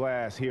offensive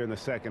glass here in the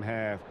second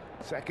half.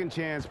 Second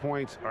chance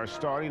points are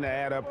starting to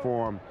add up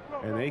for them,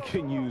 and they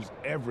can use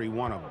every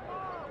one of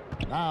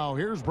them. Now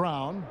here's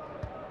Brown.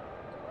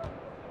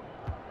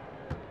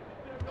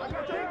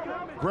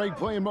 Greg,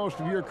 playing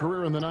most of your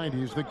career in the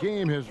 90s, the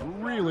game has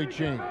really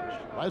changed.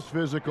 Less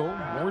physical,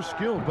 more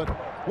skilled, but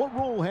What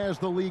role has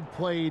the league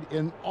played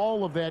in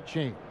all of that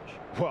change?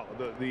 Well,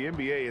 the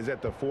NBA is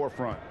at the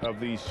forefront of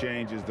these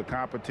changes. The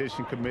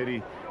competition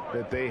committee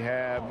that they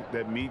have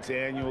that meets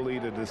annually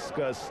to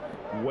discuss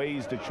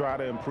ways to try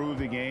to improve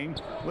the game.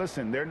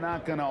 Listen, they're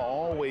not going to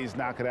always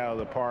knock it out of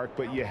the park,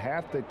 but you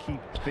have to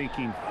keep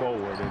thinking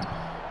forward. And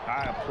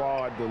I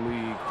applaud the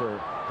league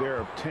for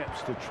their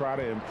attempts to try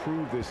to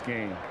improve this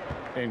game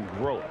and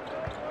grow it.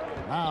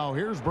 Now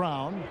here's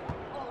Brown.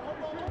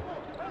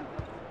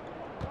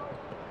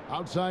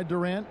 Outside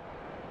Durant.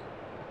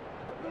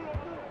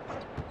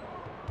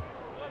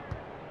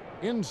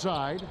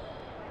 Inside.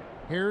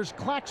 Here's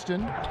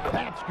Claxton.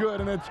 That's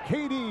good, and it's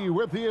KD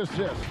with the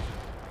assist.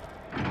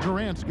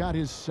 Durant's got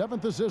his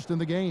 7th assist in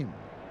the game.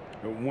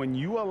 When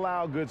you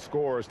allow good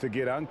scorers to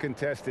get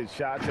uncontested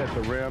shots at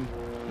the rim,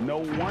 no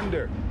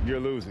wonder you're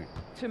losing.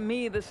 To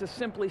me, this has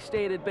simply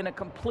stated been a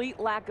complete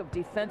lack of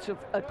defensive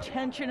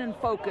attention and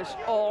focus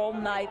all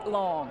night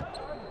long.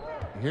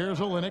 Here's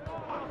Olynyk.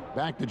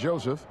 Back to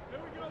Joseph.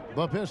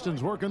 The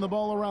Pistons working the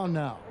ball around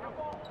now.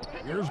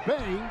 Here's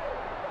Bay.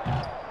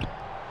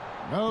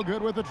 No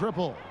good with the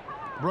triple.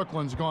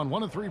 Brooklyn's gone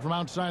 1 of 3 from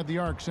outside the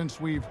arc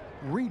since we've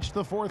reached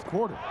the 4th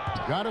quarter.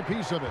 Got a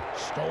piece of it.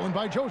 Stolen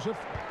by Joseph.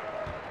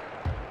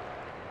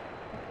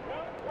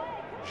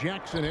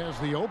 Jackson has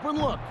the open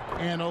look.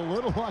 And a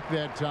little luck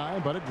that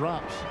time, but it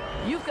drops.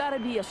 You've got to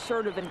be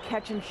assertive in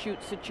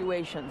catch-and-shoot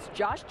situations.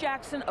 Josh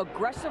Jackson,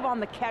 aggressive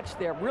on the catch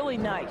there. Really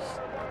nice.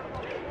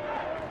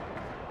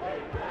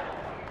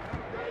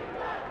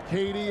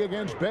 KD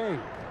against Bay.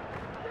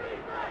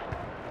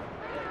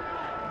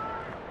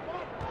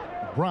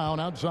 Brown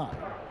outside.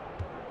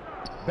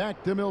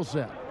 Back to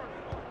Millsap.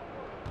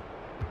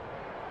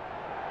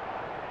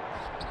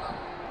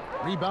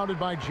 Rebounded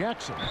by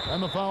Jackson.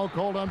 And the foul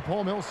called on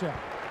Paul Millsap.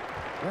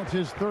 That's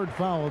his 3rd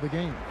foul of the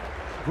game.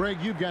 Greg,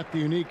 you've got the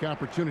unique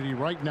opportunity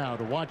right now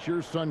to watch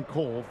your son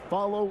Cole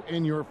follow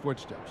in your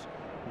footsteps.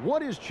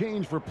 What has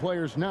changed for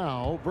players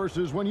now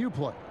versus when you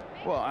played?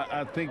 Well,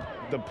 I think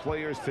the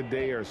players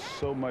today are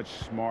so much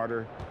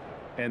smarter,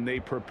 and they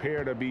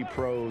prepare to be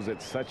pros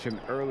at such an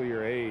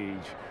earlier age.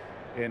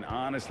 And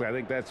honestly, I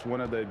think that's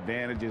one of the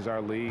advantages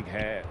our league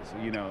has.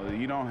 You know,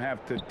 you don't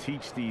have to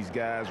teach these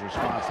guys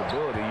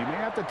responsibility. You may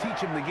have to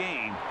teach them the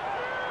game,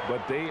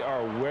 but they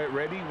are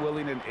ready,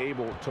 willing, and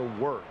able to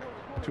work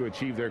to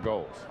achieve their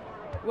goals.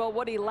 Well,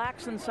 what he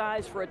lacks in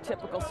size for a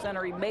typical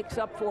center, he makes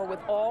up for with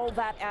all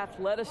that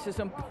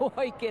athleticism.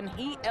 Boy, can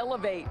he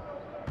elevate.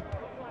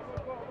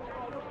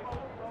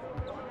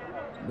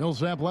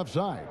 Millsap left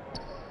side.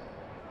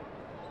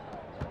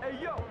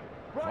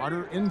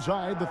 Carter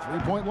inside the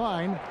 3-point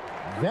line.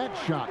 That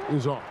shot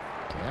is off.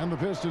 And the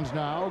Pistons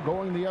now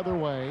going the other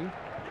way.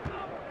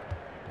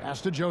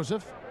 Pass to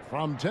Joseph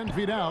from 10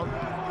 feet out.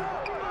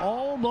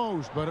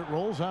 Almost, but it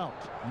rolls out.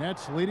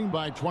 Nets leading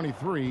by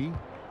 23.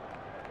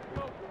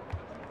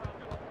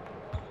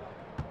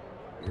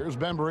 Here's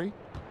Bembry.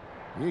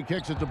 He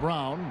kicks it to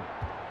Brown.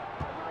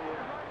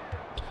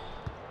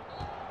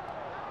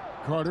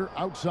 Carter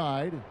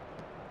outside.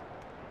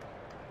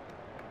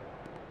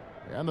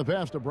 And the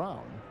pass to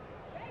Brown.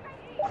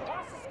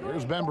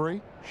 Here's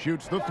Bembry.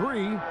 Shoots the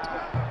 3.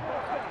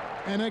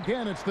 And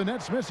again, it's the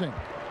Nets missing.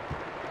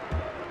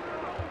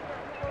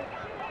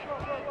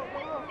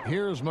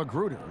 Here's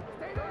Magruder.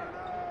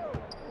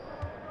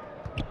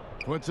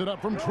 Puts it up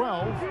from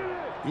 12.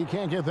 He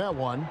can't get that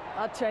one.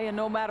 I'll tell you,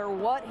 no matter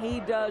what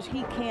he does,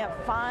 he can't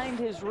find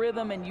his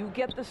rhythm, and you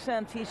get the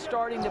sense he's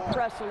starting to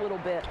press a little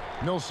bit.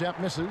 Millsap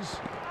misses.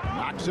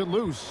 Knocks it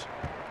loose.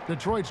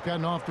 Detroit's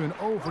gotten off to an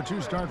 0 for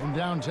 2 start from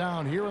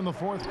downtown here in the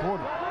 4th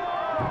quarter.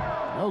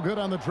 No good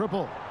on the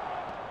triple.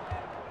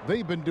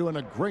 They've been doing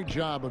a great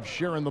job of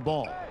sharing the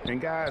ball.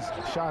 And guys,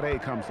 shot A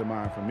comes to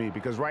mind for me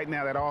because right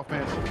now that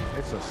offense,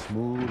 it's a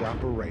smooth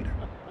operator.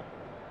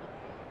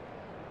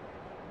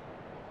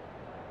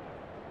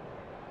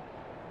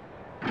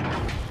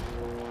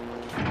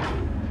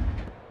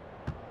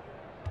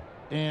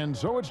 And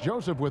so it's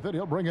Joseph with it.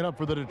 He'll bring it up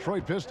for the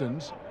Detroit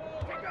Pistons.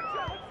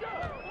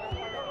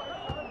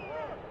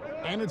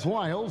 And it's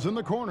Lyles in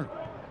the corner.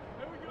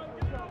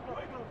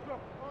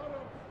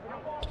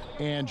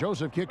 And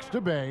Joseph kicks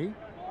to Bay.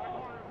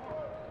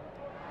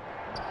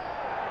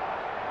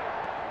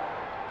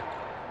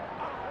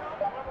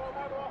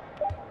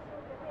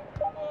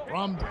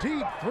 From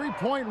deep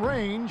 3-point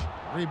range.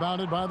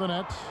 Rebounded by the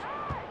Nets.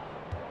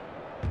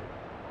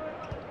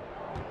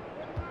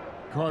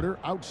 Carter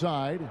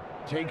outside.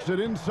 Takes it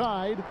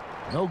inside.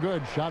 No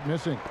good. Shot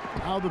missing.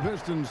 Now the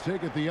Pistons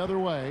take it the other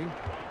way.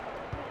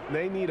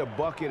 They need a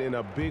bucket in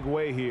a big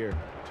way here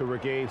to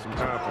regain some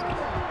confidence.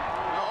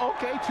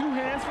 Okay, 2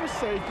 hands for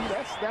safety.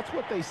 That's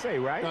what they say,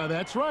 right?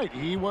 That's right.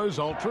 He was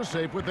ultra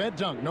safe with that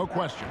dunk. No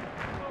question.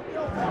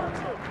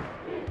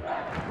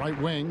 Right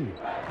wing.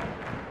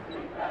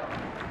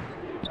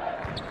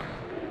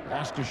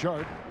 Pass to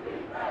Sharp.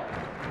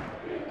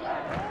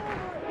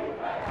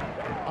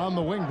 On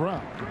the wing,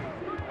 Brown.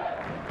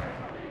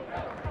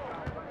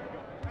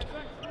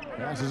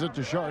 Passes it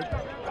to Sharp.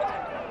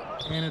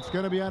 And it's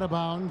going to be out of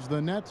bounds.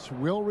 The Nets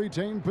will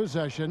retain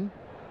possession.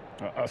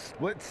 A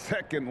split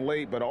second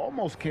late, but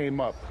almost came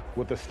up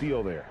with a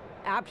steal there.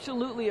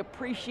 Absolutely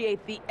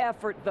appreciate the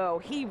effort, though.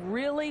 He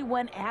really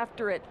went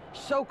after it.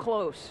 So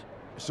close.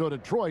 So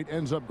Detroit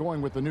ends up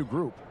going with the new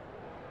group.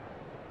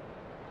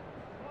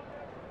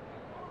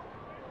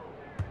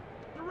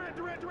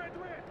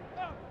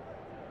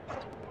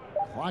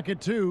 Clock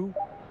at 2.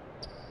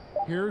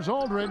 Here's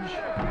Aldridge.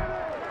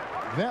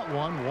 That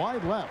one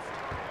wide left.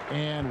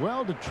 And,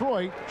 well,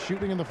 Detroit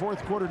shooting in the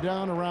fourth quarter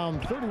down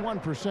around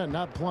 31%,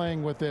 not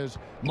playing with as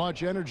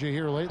much energy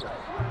here lately.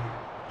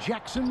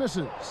 Jackson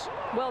misses.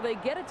 Well, they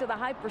get it to the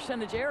high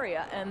percentage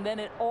area, and then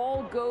it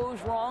all goes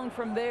wrong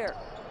from there.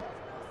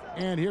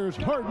 And here's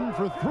Harden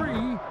for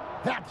 3.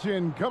 That's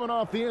in, coming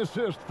off the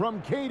assist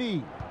from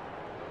KD.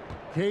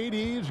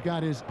 KD's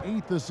got his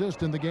 8th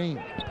assist in the game.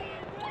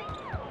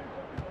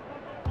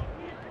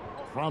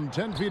 From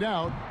 10 feet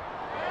out,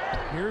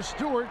 here's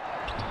Stewart.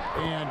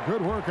 And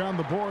good work on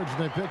the boards.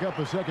 They pick up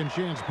a second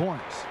chance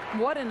points.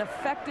 What an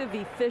effective,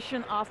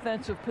 efficient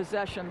offensive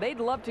possession. They'd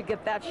love to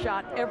get that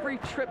shot every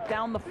trip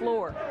down the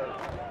floor.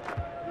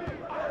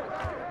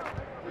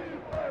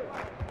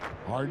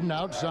 Harden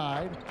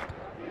outside.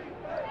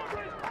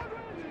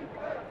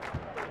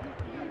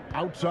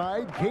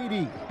 Outside,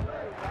 KD.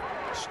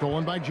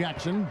 Stolen by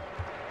Jackson.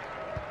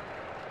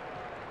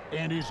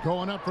 And he's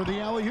going up for the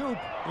alley-oop.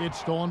 It's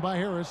stolen by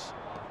Harris.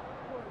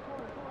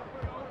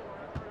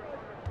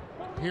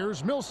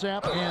 Here's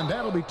Millsap, and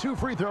that'll be 2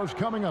 free throws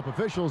coming up.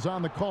 Officials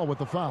on the call with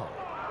the foul.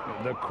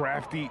 The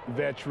crafty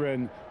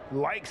veteran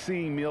likes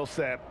seeing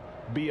Millsap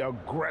be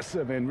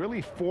aggressive and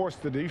really force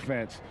the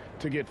defense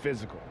to get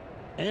physical.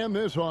 And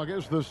this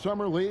August, the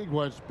Summer League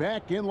was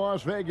back in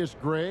Las Vegas,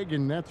 Greg,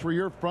 and that's where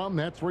you're from,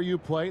 that's where you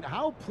played.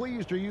 How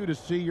pleased are you to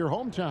see your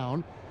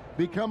hometown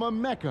become a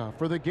mecca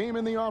for the game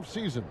in the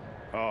offseason?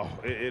 Oh,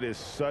 it is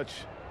such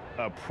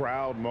a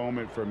proud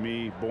moment for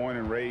me, born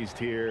and raised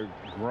here,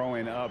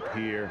 growing up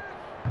here.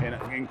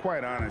 And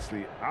quite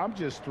honestly, I'm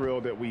just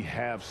thrilled that we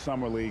have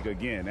Summer League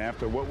again.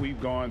 After what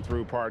we've gone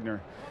through, partner,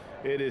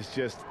 it is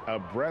just a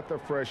breath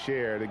of fresh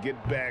air to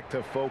get back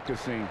to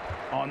focusing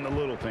on the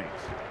little things.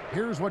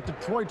 Here's what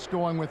Detroit's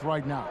going with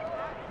right now.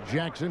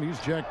 Jackson, he's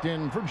checked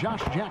in for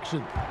Josh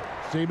Jackson.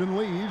 Saban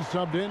Lee's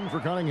subbed in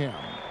for Cunningham.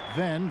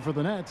 Then for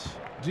the Nets,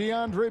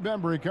 DeAndre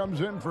Bembry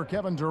comes in for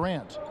Kevin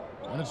Durant.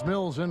 And it's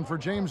Mills in for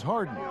James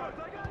Harden.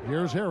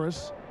 Here's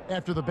Harris.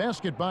 After the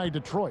basket by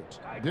Detroit.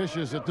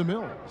 Dishes it to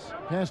Mills.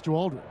 Pass to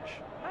Aldridge.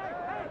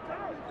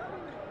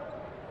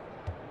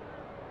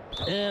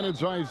 And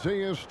it's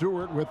Isaiah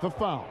Stewart with the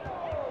foul.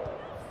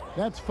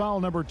 That's foul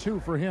number 2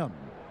 for him.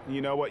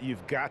 You know what?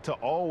 You've got to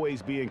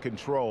always be in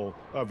control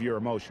of your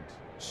emotions.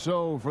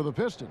 So for the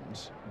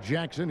Pistons,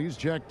 Jackson, he's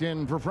checked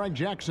in for Frank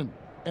Jackson.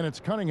 And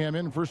it's Cunningham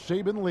in for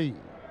Saban Lee.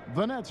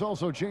 The Nets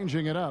also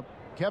changing it up.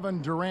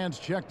 Kevin Durant's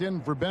checked in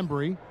for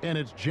Bembry. And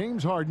it's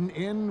James Harden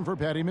in for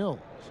Patty Mills.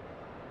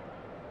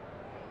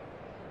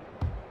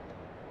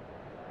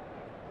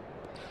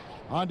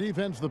 On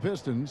defense, the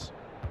Pistons.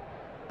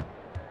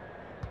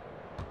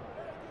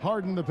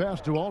 Harden the pass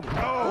to Aldridge.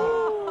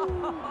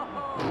 Oh!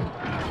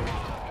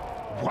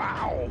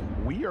 Wow.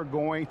 We are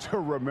going to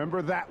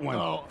remember that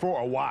one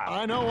for a while.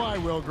 I know I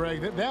will,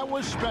 Greg. That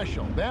was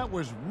special. That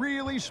was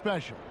really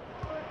special.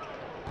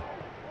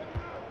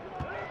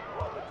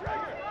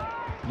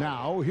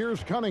 Now,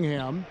 here's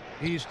Cunningham.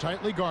 He's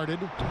tightly guarded.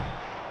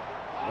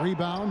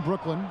 Rebound,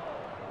 Brooklyn.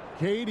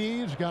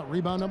 KD's got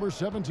rebound number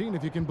 17,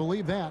 if you can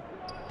believe that.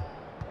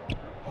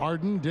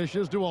 Harden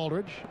dishes to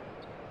Aldridge.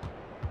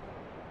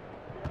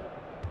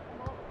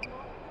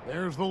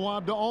 There's the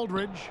lob to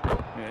Aldridge.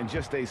 And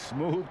just a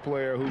smooth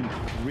player who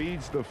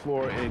reads the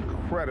floor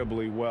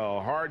incredibly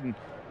well. Harden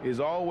is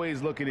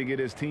always looking to get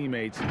his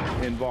teammates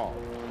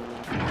involved.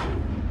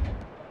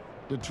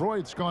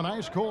 Detroit's gone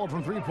ice cold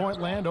from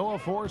three-point land, 0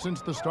 of 4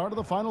 since the start of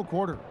the final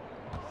quarter.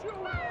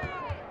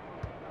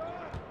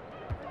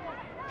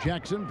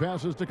 Jackson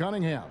passes to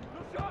Cunningham.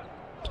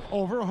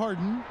 Over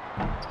Harden.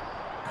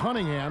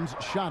 Cunningham's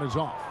shot is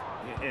off.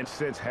 And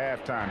since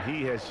halftime,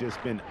 he has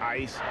just been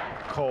ice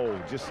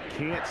cold. Just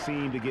can't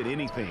seem to get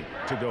anything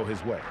to go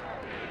his way.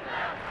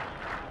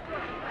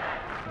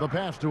 The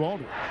pass to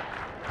Aldridge.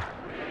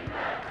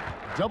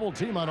 Double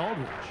team on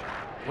Aldridge.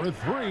 For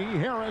 3,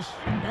 Harris.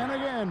 And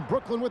again,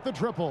 Brooklyn with the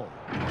triple.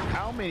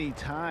 How many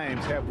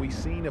times have we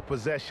seen a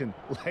possession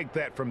like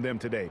that from them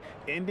today?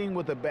 Ending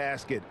with a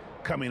basket,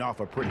 coming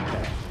off a pretty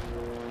pass.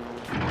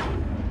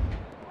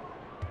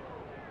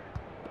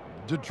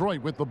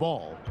 Detroit with the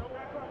ball.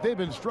 They've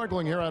been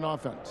struggling here on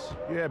offense.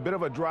 Yeah, a bit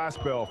of a dry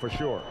spell for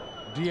sure.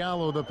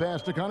 Diallo the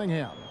pass to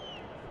Cunningham.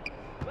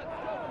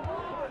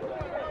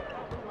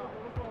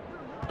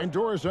 And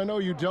Doris, I know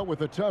you dealt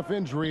with a tough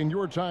injury in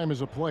your time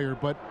as a player,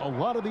 but a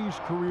lot of these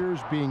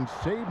careers being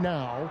saved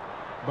now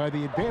by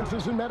the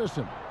advances in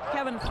medicine.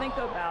 Kevin, think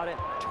about it.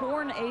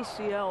 Torn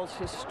ACLs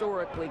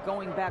historically,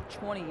 going back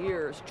 20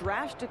 years,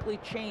 drastically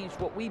changed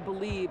what we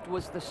believed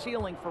was the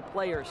ceiling for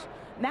players.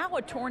 Now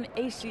a torn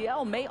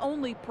ACL may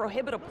only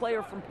prohibit a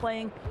player from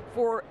playing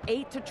for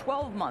 8 to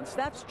 12 months.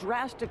 That's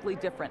drastically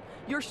different.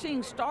 You're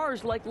seeing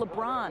stars like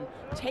LeBron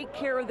take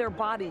care of their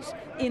bodies,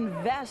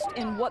 invest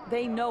in what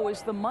they know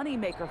is the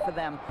moneymaker for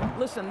them.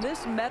 Listen,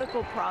 this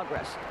medical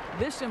progress,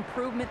 this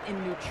improvement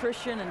in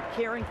nutrition and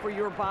caring for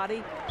your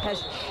body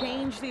has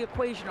changed the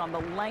equation on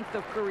the length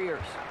of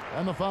careers.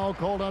 And the foul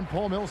called on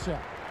Paul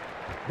Millsap.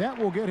 That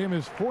will get him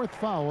his 4th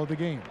foul of the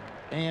game.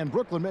 And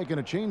Brooklyn making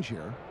a change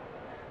here.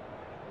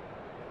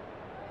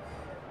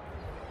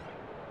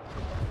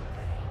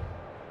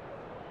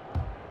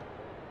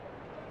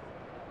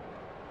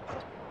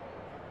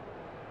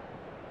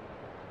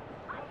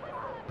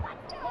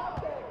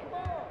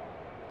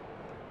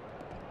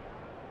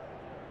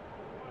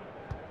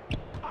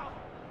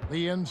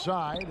 The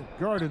inside,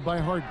 guarded by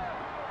Harden.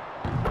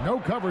 No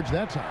coverage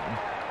that time.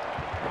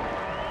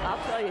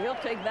 I'll tell you, he'll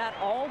take that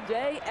all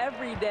day,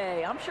 every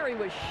day. I'm sure he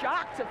was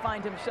shocked to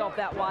find himself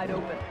that wide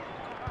open.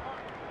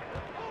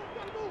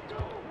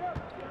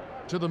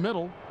 To the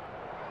middle.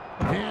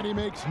 And he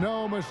makes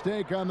no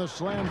mistake on the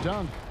slam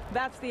dunk.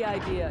 That's the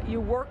idea.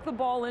 You work the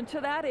ball into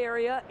that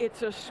area.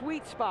 It's a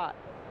sweet spot.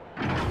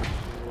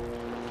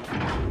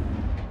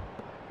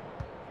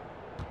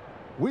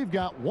 We've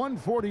got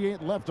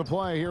 1:48 left to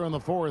play here in the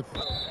 4th.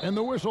 And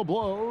the whistle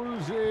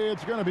blows.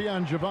 It's going to be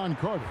on Javon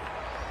Carter.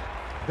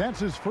 That's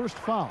his 1st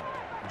foul.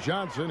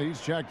 Johnson, he's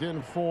checked in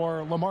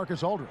for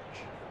LaMarcus Aldridge.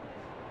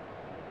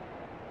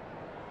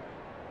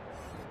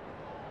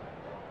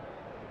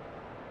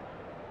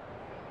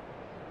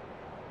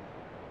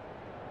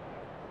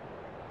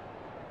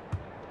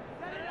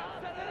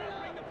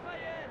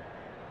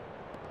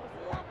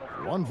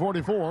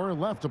 .144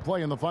 left to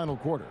play in the final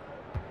quarter.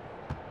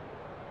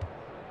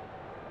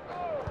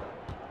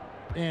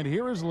 And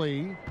here is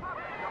Lee.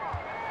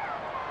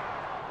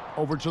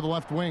 Over to the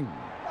left wing.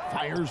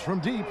 Fires from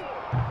deep.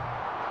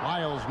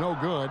 Lyles no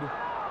good.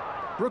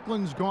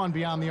 Brooklyn's gone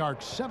beyond the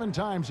arc 7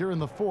 times here in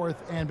the 4th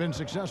and been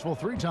successful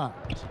 3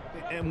 times.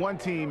 And one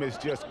team is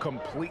just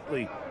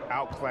completely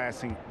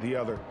outclassing the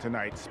other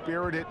tonight.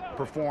 Spirited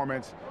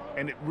performance,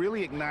 and it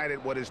really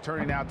ignited what is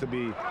turning out to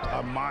be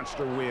a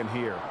monster win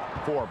here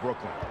for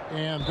Brooklyn.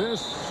 And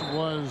this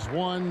was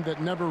one that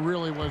never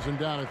really was in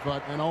doubt, I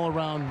thought, an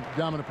all-around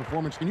dominant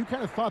performance. And you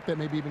kind of thought that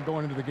maybe even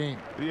going into the game.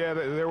 Yeah,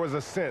 there was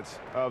a sense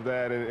of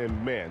that,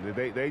 and man,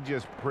 they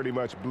just pretty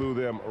much blew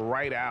them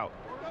right out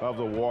of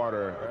the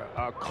water.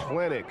 A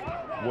clinic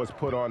was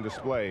put on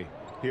display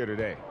here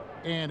today.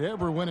 And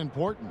every win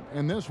important,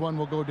 and this one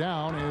will go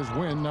down as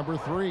win number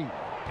 3.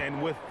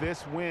 And with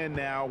this win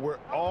now, we're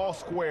all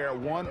square,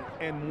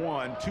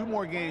 1-1. 2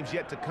 more games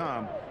yet to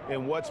come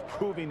in what's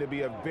proving to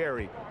be a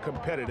very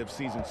competitive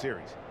season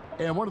series.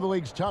 And one of the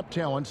league's top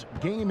talents,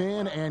 game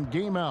in and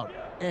game out.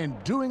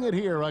 And doing it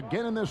here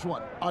again in this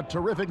one. A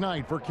terrific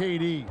night for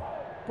KD.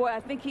 Boy,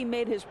 I think he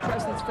made his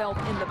presence felt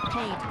in the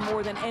paint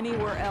more than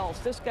anywhere else.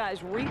 This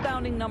guy's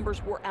rebounding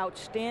numbers were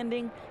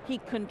outstanding. He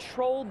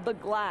controlled the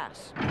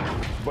glass.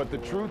 But the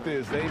truth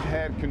is they've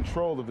had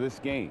control of this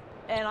game.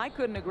 And I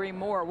couldn't agree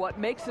more. What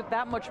makes it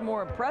that much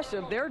more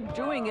impressive, they're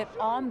doing it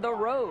on the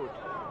road.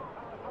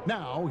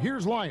 Now,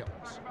 here's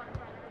Lyles.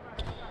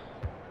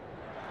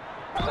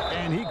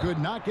 And he could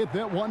not get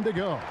that one to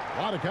go.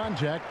 A lot of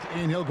contact,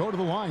 and he'll go to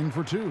the line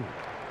for 2.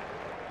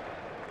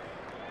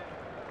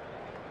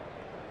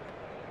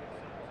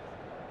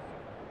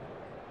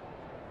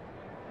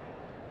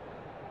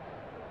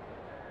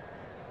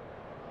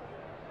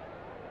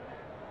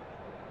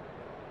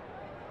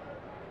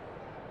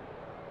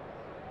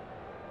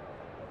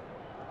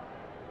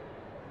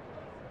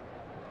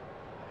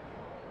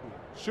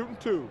 Shooting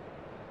 2.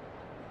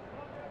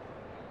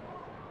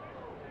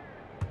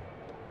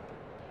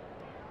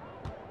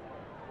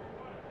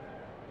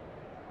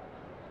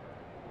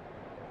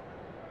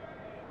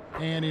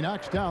 And he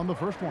knocks down the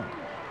first one.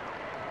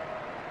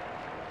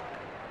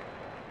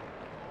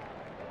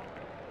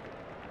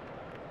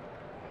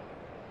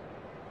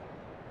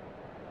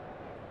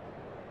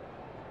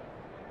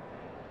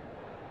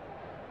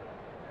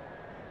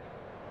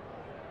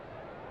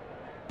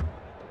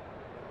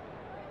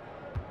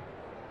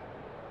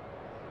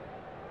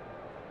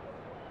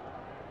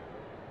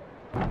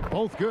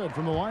 Both good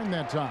from the line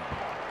that time.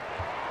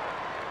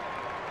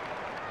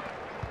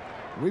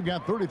 We've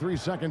got 33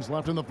 seconds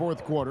left in the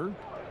 4th quarter.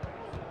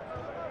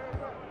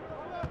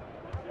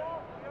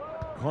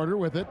 Carter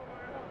with it.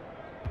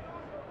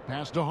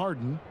 Pass to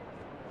Harden.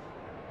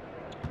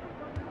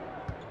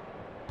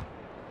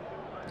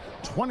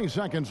 20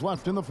 seconds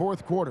left in the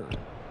 4th quarter.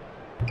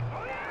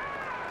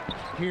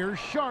 Here's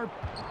Sharp.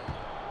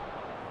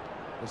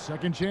 The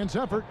second chance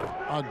effort.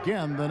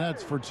 Again, the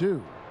Nets for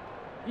 2.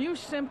 You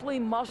simply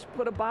must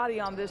put a body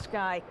on this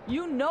guy.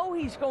 You know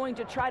he's going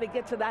to try to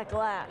get to that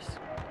glass.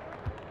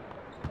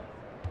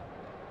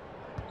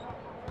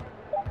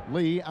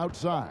 Lee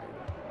outside.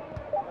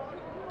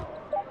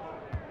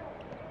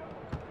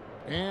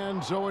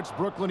 And so it's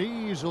Brooklyn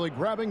easily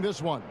grabbing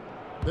this one.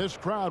 This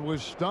crowd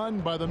was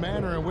stunned by the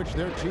manner in which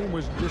their team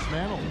was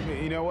dismantled.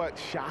 You know what?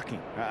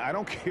 Shocking. I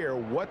don't care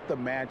what the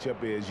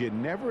matchup is. You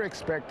never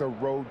expect a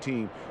road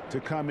team to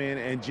come in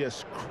and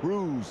just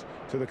cruise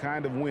to the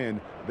kind of win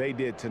they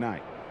did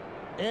tonight.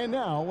 And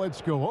now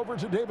let's go over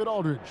to David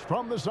Aldridge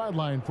from the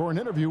sideline for an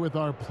interview with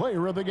our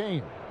player of the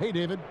game. Hey,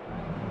 David.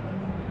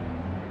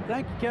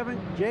 Thank you, Kevin.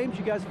 James,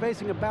 you guys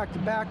facing a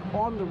back-to-back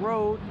on the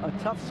road, a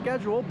tough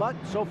schedule, but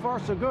so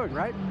far so good,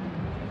 right?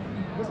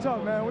 It's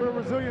tough, man. We're a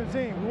resilient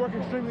team. We work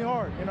extremely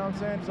hard, you know what I'm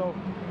saying? So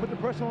put the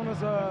pressure on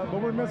us,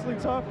 but we're mentally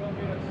tough.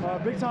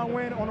 Big-time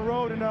win on the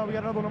road, and we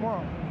got another one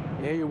tomorrow.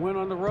 Yeah, you win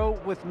on the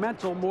road with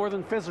mental more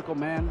than physical,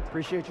 man.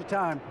 Appreciate your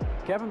time.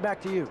 Kevin, back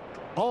to you.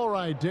 All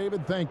right,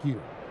 David, thank you.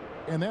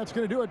 And that's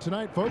going to do it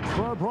tonight, folks,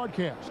 for our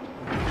broadcast.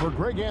 For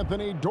Greg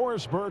Anthony,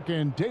 Doris Burke,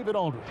 and David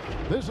Aldridge,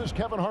 this is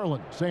Kevin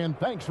Harlan saying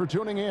thanks for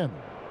tuning in.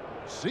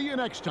 See you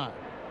next time.